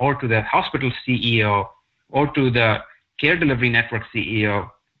CIO or to the hospital CEO or to the care delivery network CEO,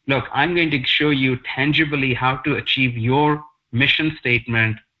 look, I'm going to show you tangibly how to achieve your mission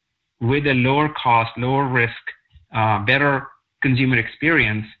statement with a lower cost, lower risk, better consumer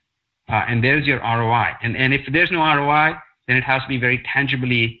experience, and there's your ROI. And if there's no ROI, then it has to be very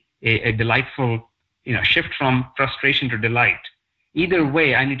tangibly a delightful, shift from frustration to delight. Either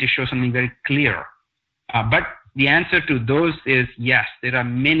way, I need to show something very clear. But the answer to those is yes, there are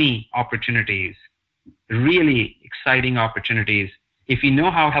many opportunities, really exciting opportunities. If you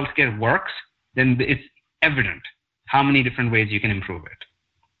know how healthcare works, then it's evident how many different ways you can improve it.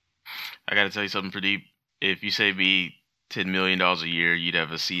 I got to tell you something, Pradeep. If you saved me $10 million a year, you'd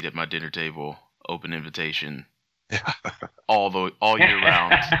have a seat at my dinner table, open invitation, all year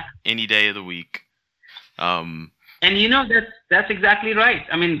round, any day of the week. And that's exactly right.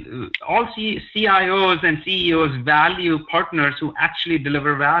 I mean, all CIOs and CEOs value partners who actually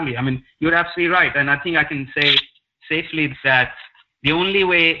deliver value. I mean, you're absolutely right. And I think I can say safely that the only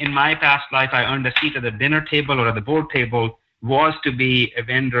way in my past life I earned a seat at the dinner table or at the board table was to be a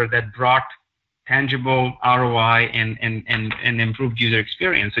vendor that brought tangible ROI and improved user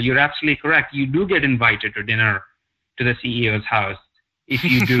experience. So you're absolutely correct. You do get invited to dinner to the CEO's house if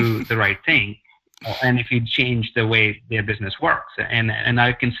you do the right thing. And if you change the way their business works. And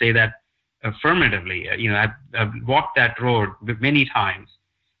I can say that affirmatively. I've walked that road many times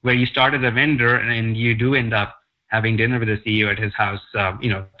where you start as a vendor and you do end up having dinner with the CEO at his house,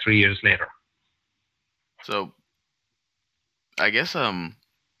 3 years later. So I guess a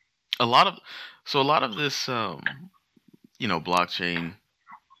lot of this blockchain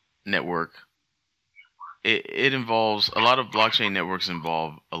network, it involves, a lot of blockchain networks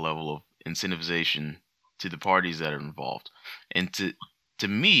involve a level of incentivization to the parties that are involved. And to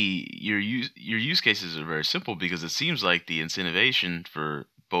me, your use cases are very simple, because it seems like the incentivization for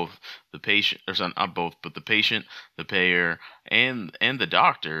both the patient, or not both, but the patient, the payer, and the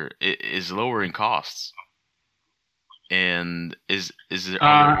doctor is lowering costs. And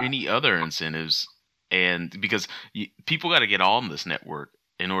are there any other incentives? And because people got to get on this network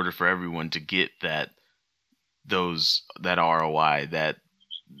in order for everyone to get that ROI, that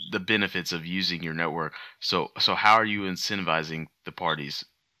the benefits of using your network. So how are you incentivizing the parties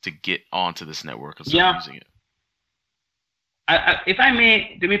to get onto this network and start using it? If I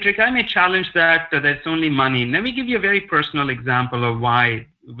may, Dimitri, I may challenge that it's only money. Let me give you a very personal example of why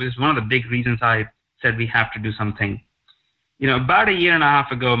it was one of the big reasons I said we have to do something. About a year and a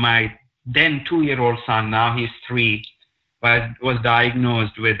half ago, my then 2-year-old son, now he's 3, was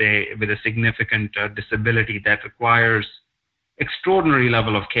diagnosed with a significant disability that requires extraordinary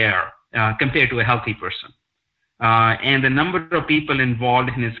level of care compared to a healthy person. And the number of people involved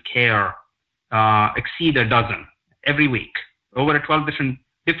in his care exceed a dozen every week, over 12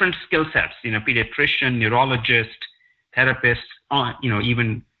 different skill sets, pediatrician, neurologist, therapist,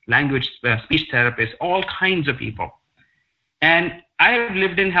 even language, speech therapist, all kinds of people. And I have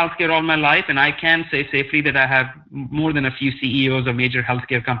lived in healthcare all my life, and I can say safely that I have more than a few CEOs of major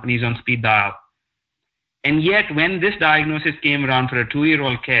healthcare companies on speed dial. And yet, when this diagnosis came around for a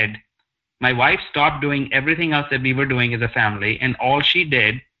 2-year-old kid, my wife stopped doing everything else that we were doing as a family, and all she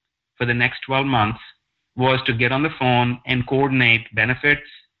did for the next 12 months was to get on the phone and coordinate benefits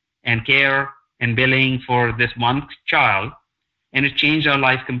and care and billing for this one child, and it changed our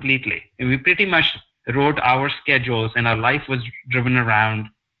life completely. And we pretty much wrote our schedules, and our life was driven around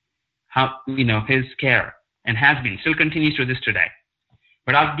his care, and has been, still continues to this today.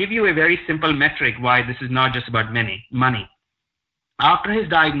 But I'll give you a very simple metric why this is not just about money. After his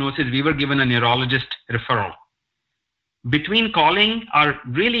diagnosis, we were given a neurologist referral. Between calling our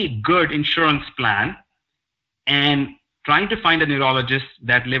really good insurance plan and trying to find a neurologist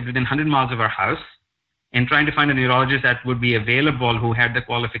that lived within 100 miles of our house, and trying to find a neurologist that would be available who had the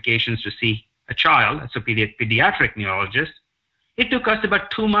qualifications to see a child, so pediatric neurologist, it took us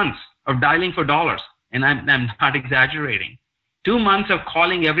about 2 months of dialing for dollars. And I'm not exaggerating. 2 months of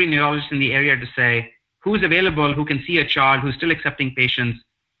calling every neurologist in the area to say, who's available, who can see a child, who's still accepting patients,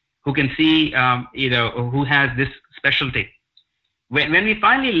 who can see, who has this specialty. When we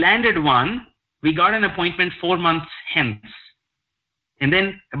finally landed one, we got an appointment 4 months hence. And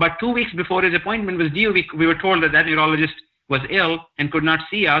then about 2 weeks before his appointment was due, we were told that neurologist was ill and could not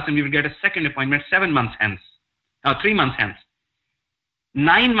see us, and we would get a second appointment 7 months hence, 3 months hence.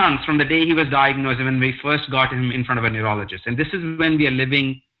 9 months from the day he was diagnosed when we first got him in front of a neurologist. And this is when we are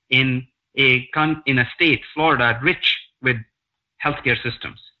living in a state, Florida, rich with healthcare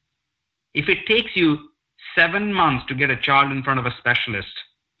systems. If it takes you 7 months to get a child in front of a specialist,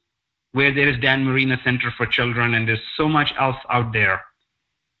 where there is Dan Marina Center for Children and there's so much else out there,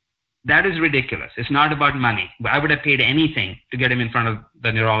 that is ridiculous. It's not about money. I would have paid anything to get him in front of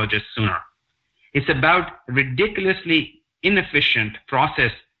the neurologist sooner. It's about ridiculously inefficient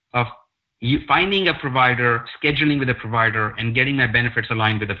process of you finding a provider, scheduling with a provider, and getting my benefits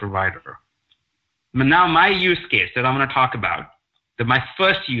aligned with the provider. But now my use case that I'm going to talk about, my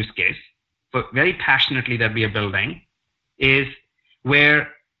first use case, but very passionately that we are building, is where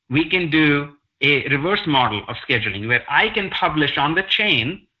we can do a reverse model of scheduling, where I can publish on the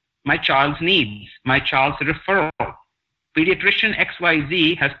chain my child's needs, my child's referral. Pediatrician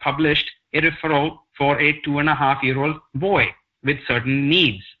XYZ has published a referral for a 2.5-year-old boy with certain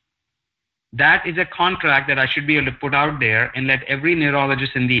needs. That is a contract that I should be able to put out there and let every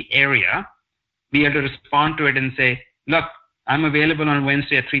neurologist in the area be able to respond to it and say, look, I'm available on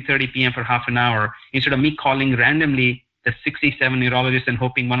Wednesday at 3:30 p.m. for half an hour, instead of me calling randomly the 67 neurologists and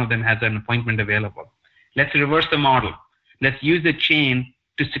hoping one of them has an appointment available. Let's reverse the model. Let's use the chain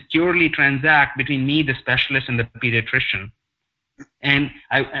to securely transact between me, the specialist, and the pediatrician. And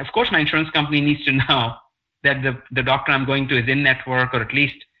of course, my insurance company needs to know that the doctor I'm going to is in network, or at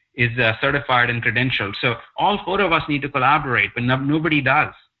least is certified and credentialed. So all 4 of us need to collaborate, but nobody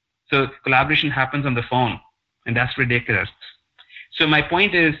does. So collaboration happens on the phone, and that's ridiculous. So my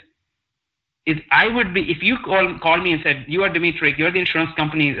point is I would be, if you call me and said, you are Dimitri, you're the insurance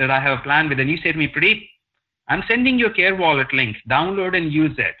company that I have a plan with, and you say to me, Pradeep, I'm sending you a Care Wallet link, download and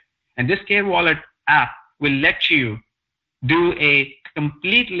use it. And this Care Wallet app will let you do a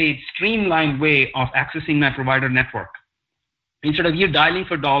completely streamlined way of accessing my provider network. Instead of you dialing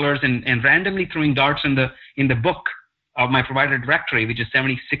for dollars and randomly throwing darts in the book of my provider directory, which is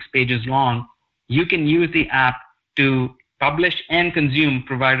 76 pages long, you can use the app to publish and consume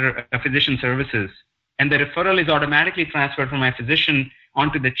physician services. And the referral is automatically transferred from my physician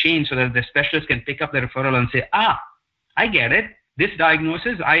onto the chain so that the specialist can pick up the referral and say, I get it. This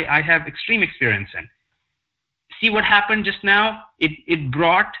diagnosis I have extreme experience in. See what happened just now? It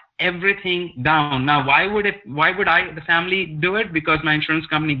brought everything down. Now, why would I, the family, do it? Because my insurance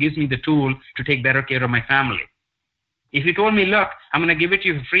company gives me the tool to take better care of my family. If you told me, look, I'm going to give it to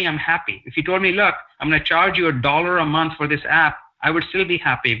you for free, I'm happy. If you told me, look, I'm going to charge you $1 a month for this app, I would still be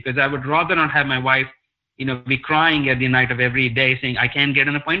happy, because I would rather not have my wife, be crying at the night of every day saying, I can't get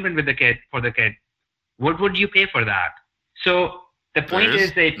an appointment with the kid. What would you pay for that? So the point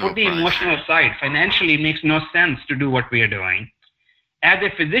is they put the emotional aside. Financially, it makes no sense to do what we are doing. As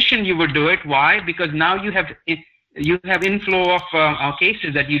a physician, you would do it. Why? Because now you have inflow of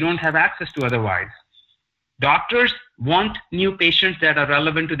cases that you don't have access to otherwise. Doctors want new patients that are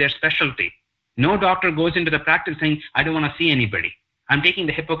relevant to their specialty. No doctor goes into the practice saying, I don't want to see anybody. I'm taking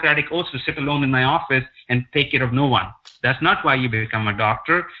the Hippocratic oath to sit alone in my office and take care of no one. That's not why you become a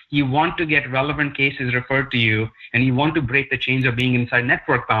doctor. You want to get relevant cases referred to you, and you want to break the chains of being inside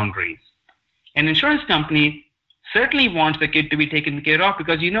network boundaries. An insurance company certainly wants the kid to be taken care of,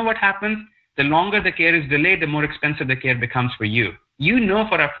 because you know what happens? The longer the care is delayed, the more expensive the care becomes for you. You know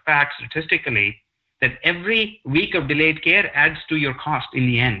for a fact statistically that every week of delayed care adds to your cost in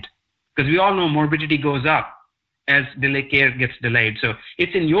the end, because we all know morbidity goes up as care gets delayed. So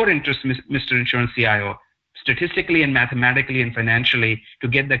it's in your interest, Mr. Insurance CIO, statistically and mathematically and financially, to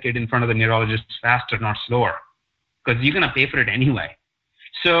get the kid in front of the neurologist faster, not slower, because you're going to pay for it anyway.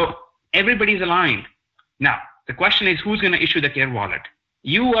 So everybody's aligned. Now, the question is, who's going to issue the Care Wallet?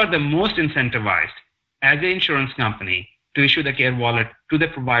 You are the most incentivized as an insurance company to issue the Care Wallet to the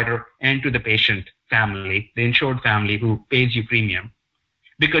provider and to the patient family, the insured family who pays you premium,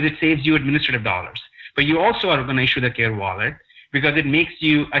 because it saves you administrative dollars. But you also are going to issue the Care Wallet because it makes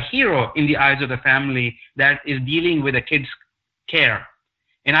you a hero in the eyes of the family that is dealing with a kid's care.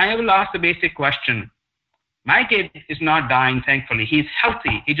 And I will ask the basic question. My kid is not dying, thankfully. He's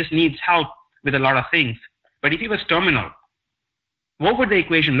healthy. He just needs help with a lot of things. But if he was terminal, what would the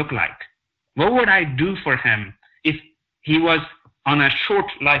equation look like? What would I do for him if he was on a short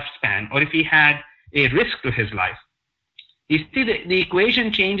lifespan, or if he had a risk to his life? You see, the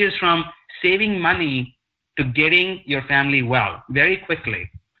equation changes from saving money to getting your family well very quickly.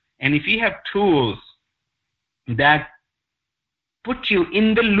 And if you have tools that put you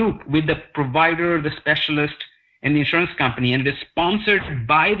in the loop with the provider, the specialist, and the insurance company, and it is sponsored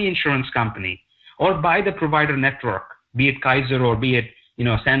by the insurance company or by the provider network, be it Kaiser or be it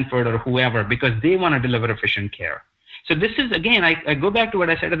Sanford or whoever, because they want to deliver efficient care. So this is, again, I go back to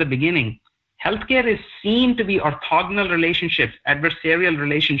what I said at the beginning. Healthcare is seen to be orthogonal relationships, adversarial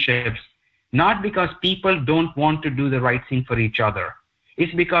relationships, not because people don't want to do the right thing for each other.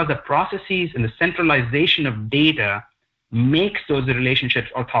 It's because the processes and the centralization of data makes those relationships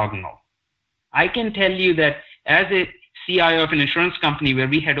orthogonal. I can tell you that as a CIO of an insurance company where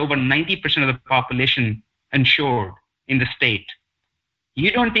we had over 90% of the population insured in the state, you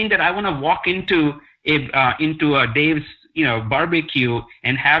don't think that I want to walk into a Dave's barbecue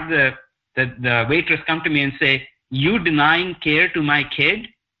and have the waitress come to me and say, "You denying care to my kid?"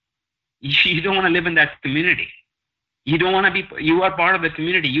 You don't want to live in that community. You don't want to be. You are part of the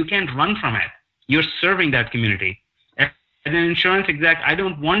community. You can't run from it. You're serving that community. As an insurance exec, I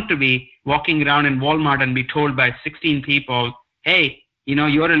don't want to be walking around in Walmart and be told by 16 people, "Hey,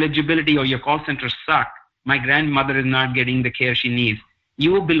 your eligibility or your call center suck. My grandmother is not getting the care she needs."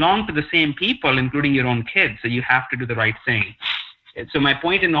 You belong to the same people, including your own kids, so you have to do the right thing. So my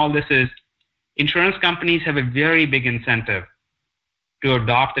point in all this is insurance companies have a very big incentive to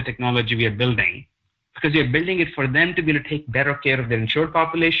adopt the technology we are building, because we are building it for them to be able to take better care of their insured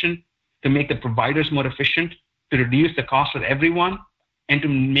population, to make the providers more efficient, to reduce the cost for everyone, and to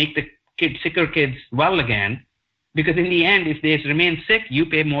make the sicker kids well again. Because in the end, if they remain sick, you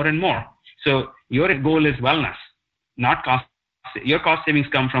pay more and more. So your goal is wellness, not cost. Your cost savings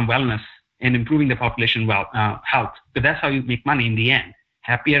come from wellness and improving the population health. So that's how you make money in the end.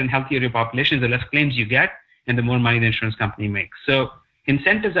 Happier and healthier your population, the less claims you get, and the more money the insurance company makes. So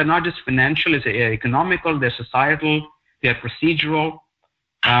incentives are not just financial, it's economical, they're societal, they're procedural.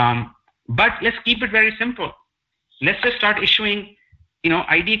 But let's keep it very simple. Let's just start issuing,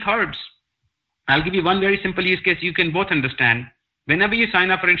 ID cards. I'll give you one very simple use case you can both understand. Whenever you sign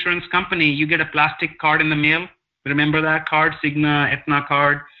up for insurance company, you get a plastic card in the mail. Remember that card, Cigna, Aetna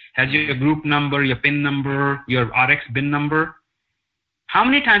card, has your group number, your PIN number, your RX BIN number. How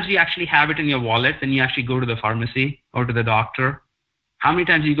many times do you actually have it in your wallet when you actually go to the pharmacy or to the doctor? How many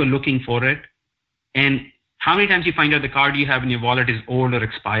times do you go looking for it? And how many times you find out the card you have in your wallet is old or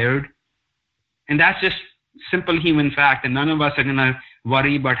expired? And that's just simple human fact, and none of us are going to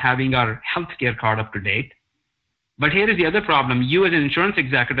worry about having our healthcare card up to date. But here is the other problem. You as an insurance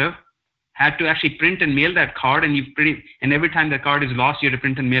executive had to actually print and mail that card, and every time the card is lost, you have to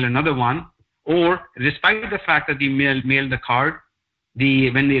print and mail another one. Or despite the fact that you mail the card,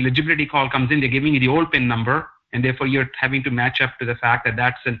 when the eligibility call comes in, they're giving you the old PIN number, and therefore you're having to match up to the fact that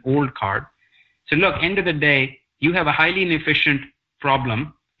that's an old card. So look, end of the day, you have a highly inefficient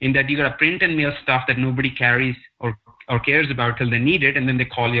problem in that you got to print and mail stuff that nobody carries or cares about till they need it, and then they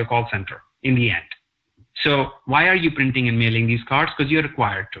call your call center in the end. So why are you printing and mailing these cards? Because you're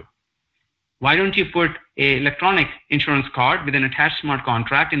required to. Why don't you put an electronic insurance card with an attached smart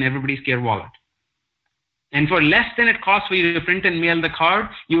contract in everybody's care wallet? And for less than it costs for you to print and mail the card,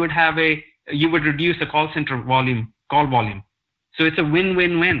 you would reduce the call center call volume. So it's a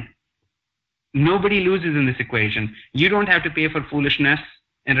win-win-win. Nobody loses in this equation. You don't have to pay for foolishness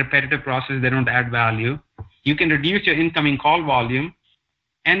and repetitive processes that don't add value. You can reduce your incoming call volume,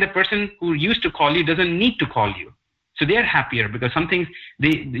 and the person who used to call you doesn't need to call you. So they're happier because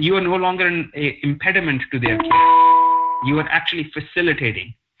you are no longer an impediment to their care. You are actually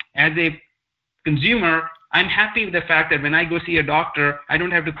facilitating. As a consumer, I'm happy with the fact that when I go see a doctor, I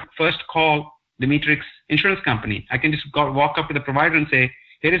don't have to first call the Matrix insurance company. I can just walk up to the provider and say,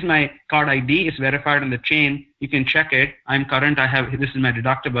 here is my card ID. It's verified on the chain. You can check it. I'm current. This is my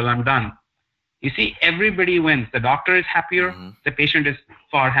deductible. I'm done. You see, everybody wins. The doctor is happier. Mm-hmm. The patient is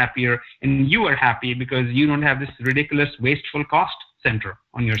far happier. And you are happy because you don't have this ridiculous, wasteful cost center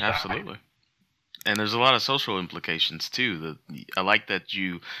on your side. Absolutely. And there's a lot of social implications too. I like that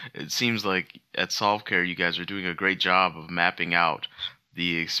it seems like at SolveCare you guys are doing a great job of mapping out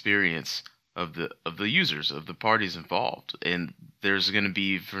the experience of the users, of the parties involved. And there's going to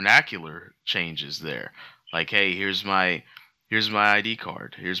be vernacular changes there. Like, hey, here's my ID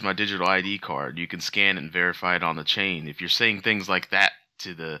card. Here's my digital ID card. You can scan it and verify it on the chain. If you're saying things like that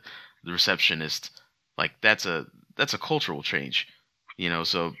to the receptionist, like that's a cultural change.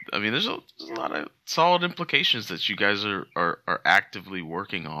 So I mean, there's a lot of solid implications that you guys are actively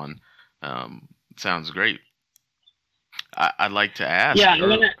working on. Sounds great. I'd like to ask. Yeah.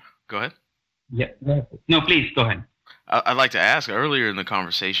 Go ahead. Yeah. No, please go ahead. I'd like to ask, earlier in the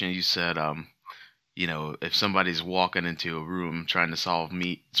conversation, you said, if somebody's walking into a room trying to sell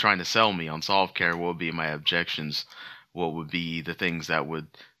me on SolveCare, what would be my objections? What would be the things that would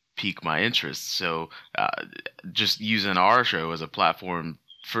pique my interest? So, just using our show as a platform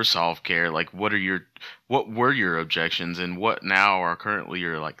for SolveCare, like what were your objections, and what now are currently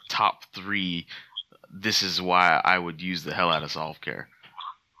your like top 3? This is why I would use the hell out of SolveCare.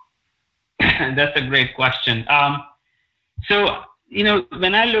 That's a great question. So,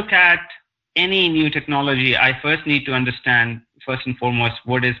 when I look at any new technology, I first need to understand, first and foremost,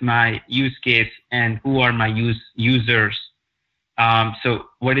 what is my use case and who are my users. So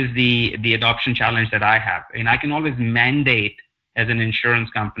what is the adoption challenge that I have? And I can always mandate as an insurance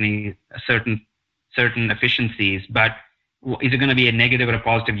company certain efficiencies, but is it going to be a negative or a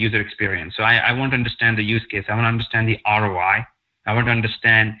positive user experience? So I want to understand the use case. I want to understand the ROI. I want to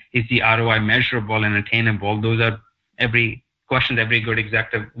understand, is the ROI measurable and attainable? Those are questions every good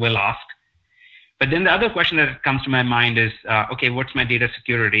executive will ask. But then the other question that comes to my mind is, okay, what's my data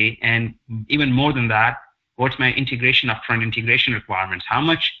security? And even more than that, what's my upfront integration requirements? How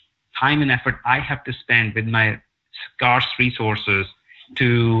much time and effort I have to spend with my scarce resources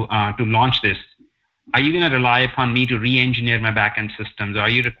to launch this? Are you going to rely upon me to re-engineer my backend systems? Or are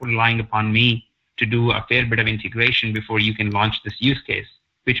you relying upon me to do a fair bit of integration before you can launch this use case,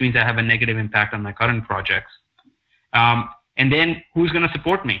 which means I have a negative impact on my current projects? And then who's going to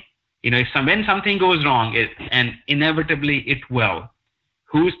support me? When something goes wrong, and inevitably it will,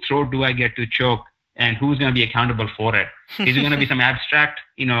 whose throat do I get to choke, and who's going to be accountable for it? Is it going to be some abstract,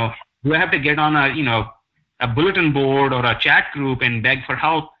 do I have to get on a bulletin board or a chat group and beg for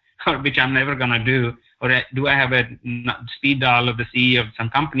help, which I'm never going to do? Or do I have a speed dial of the CEO of some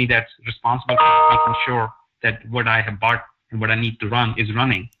company that's responsible for making sure that what I have bought and what I need to run is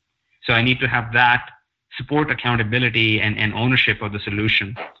running? So I need to have that support, accountability, and ownership of the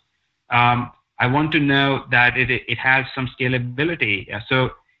solution. I want to know that it has some scalability.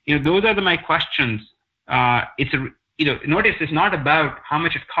 So, those are my questions. Notice it's not about how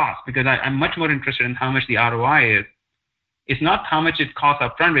much it costs, because I'm much more interested in how much the ROI is. It's not how much it costs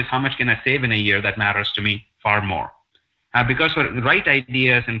upfront, it's how much can I save in a year that matters to me far more. Because for the right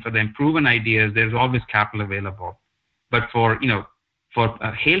ideas and for the improvement ideas, there's always capital available. But for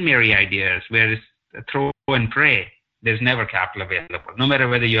Hail Mary ideas, where it's throw and pray, there's never capital available. No matter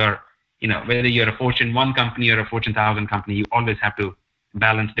whether you're a Fortune 1 company or a Fortune 1000 company, you always have to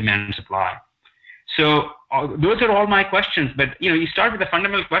balance demand and supply. So those are all my questions. But you start with the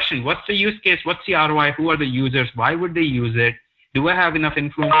fundamental question: what's the use case? What's the ROI? Who are the users? Why would they use it? Do I have enough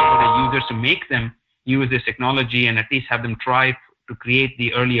influence over the users to make them use this technology and at least have them try to create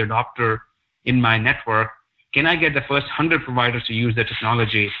the early adopter in my network? Can I get the first 100 providers to use the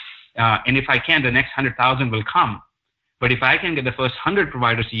technology? And if I can, the next 100,000 will come. But if I can get the first 100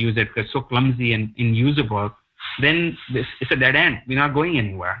 providers to use it because it's so clumsy and unusable, then it's a dead end. We're not going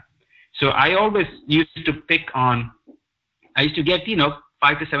anywhere. So I always used to I used to get,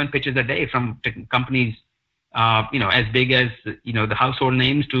 5 to 7 pitches a day from companies, as big as, the household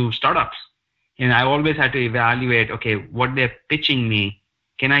names to startups. And I always had to evaluate, okay, what they're pitching me,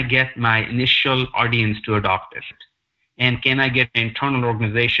 can I get my initial audience to adopt it? And can I get an internal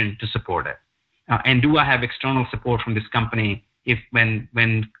organization to support it? And do I have external support from this company when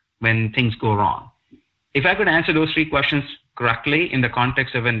things go wrong? If I could answer those 3 questions correctly in the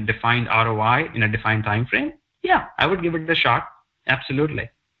context of a defined ROI in a defined time frame, yeah, I would give it a shot. Absolutely.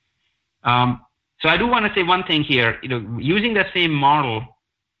 So I do want to say one thing here. Using the same model,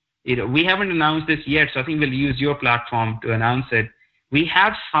 we haven't announced this yet, so I think we'll use your platform to announce it. We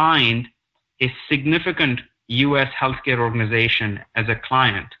have signed a significant U.S. healthcare organization as a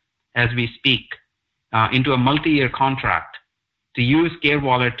client as we speak into a multi-year contract to use Care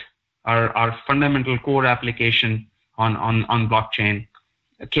Wallet, our fundamental core application on blockchain,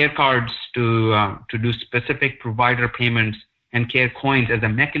 Care Cards to do specific provider payments, and Care Coins as a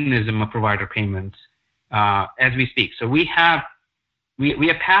mechanism of provider payments as we speak. So we are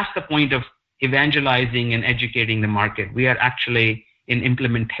past the point of evangelizing and educating the market. We are actually in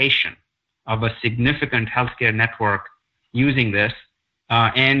implementation of a significant healthcare network using this.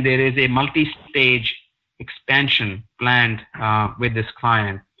 And there is a multi-stage expansion planned with this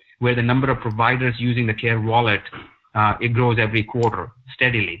client, where the number of providers using the Care Wallet, it grows every quarter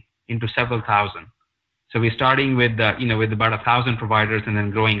steadily into several thousand. So we're starting with about 1,000 providers and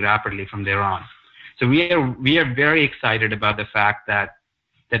then growing rapidly from there on. So we are very excited about the fact that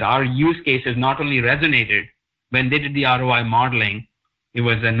our use cases not only resonated when they did the ROI modeling, it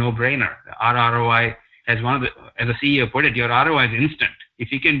was a no-brainer. Our ROI, as the CEO put it, your ROI is instant.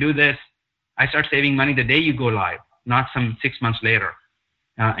 If you can do this, I start saving money the day you go live. not some 6 months later.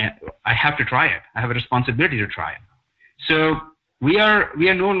 I have to try it. I have a responsibility to try it. So we are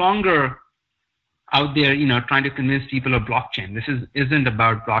no longer out there, trying to convince people of blockchain. This isn't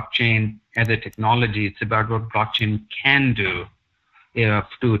about blockchain as a technology. It's about what blockchain can do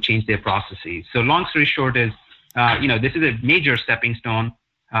to change their processes. So long story short is, this is a major stepping stone.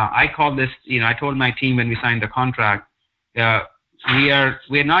 I call this, I told my team when we signed the contract,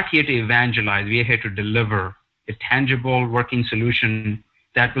 we're not here to evangelize. We are here to deliver a tangible working solution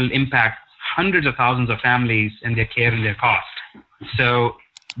that will impact hundreds of thousands of families and their care and their cost. So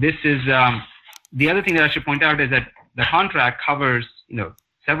this is, the other thing that I should point out is that the contract covers,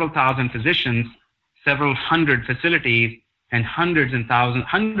 several thousand physicians, several hundred facilities, and hundreds of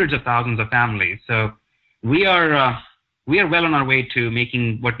thousands of families. So we are well on our way to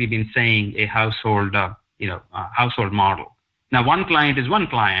making what we've been saying a household model. Now, one client is one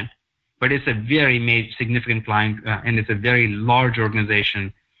client, but it's a very significant client, and it's a very large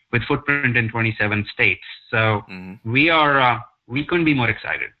organization with footprint in 27 states. So we couldn't be more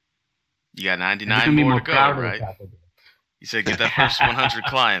excited. You got 99 more to go, right? You said get that first 100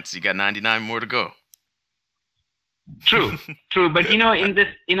 clients. You got 99 more to go. True. But in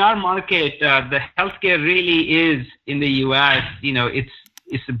our market, the healthcare really is in the U.S.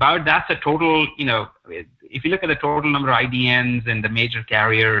 It's about, that's a total. If you look at the total number of IDNs and the major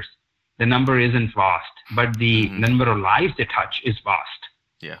carriers, the number isn't vast, but the number of lives they touch is vast.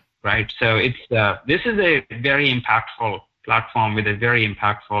 Yeah. Right. So this is a very impactful platform with a very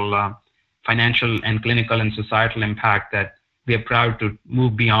impactful financial and clinical and societal impact that we are proud to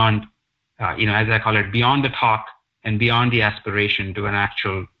move beyond, as I call it, beyond the talk and beyond the aspiration to an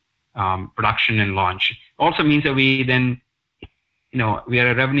actual production and launch. Also means that we then, we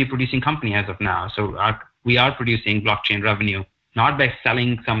are a revenue producing company as of now. So we are producing blockchain revenue, not by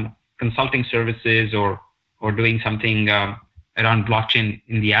selling some consulting services or doing something around blockchain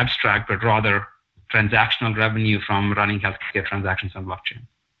in the abstract, but rather transactional revenue from running healthcare transactions on blockchain.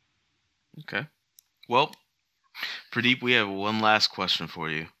 Okay. Well, Pradeep, we have one last question for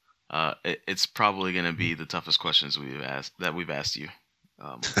you. It's probably going to be the toughest questions we've asked you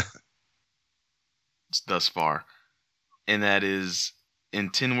thus far, and that is, in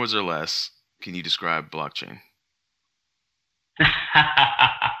 10 words or less, can you describe blockchain?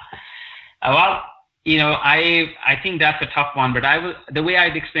 Well, I think that's a tough one, but the way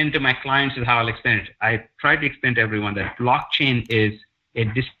I'd explain to my clients is how I'll explain it. I try to explain to everyone that blockchain is a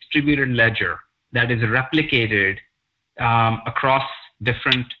distributed ledger that is replicated across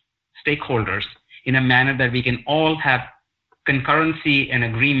different stakeholders in a manner that we can all have concurrency and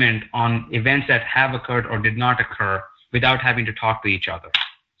agreement on events that have occurred or did not occur without having to talk to each other.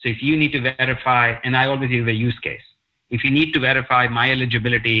 So if you need to verify, and I always use a use case, if you need to verify my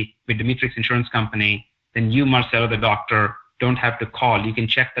eligibility with Dimitri's insurance company, then you, Marcelo, the doctor, don't have to call. You can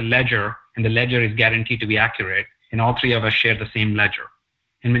check the ledger, and the ledger is guaranteed to be accurate, and all three of us share the same ledger.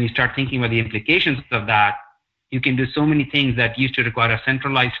 And when you start thinking about the implications of that, you can do so many things that used to require a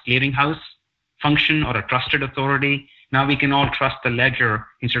centralized clearinghouse function or a trusted authority. Now we can all trust the ledger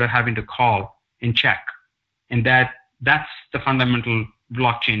instead of having to call and check. And that's the fundamental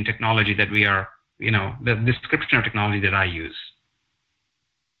blockchain technology that we are, the description of technology that I use.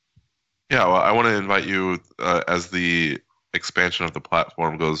 Yeah, well, I want to invite you as the expansion of the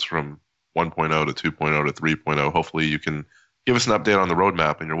platform goes from 1.0 to 2.0 to 3.0. Hopefully you can give us an update on the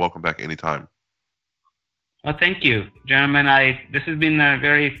roadmap, and you're welcome back anytime. Well, thank you, gentlemen. This has been a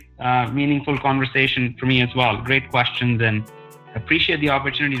very meaningful conversation for me as well. Great questions, and appreciate the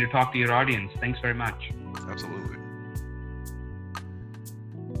opportunity to talk to your audience. Thanks very much. Absolutely.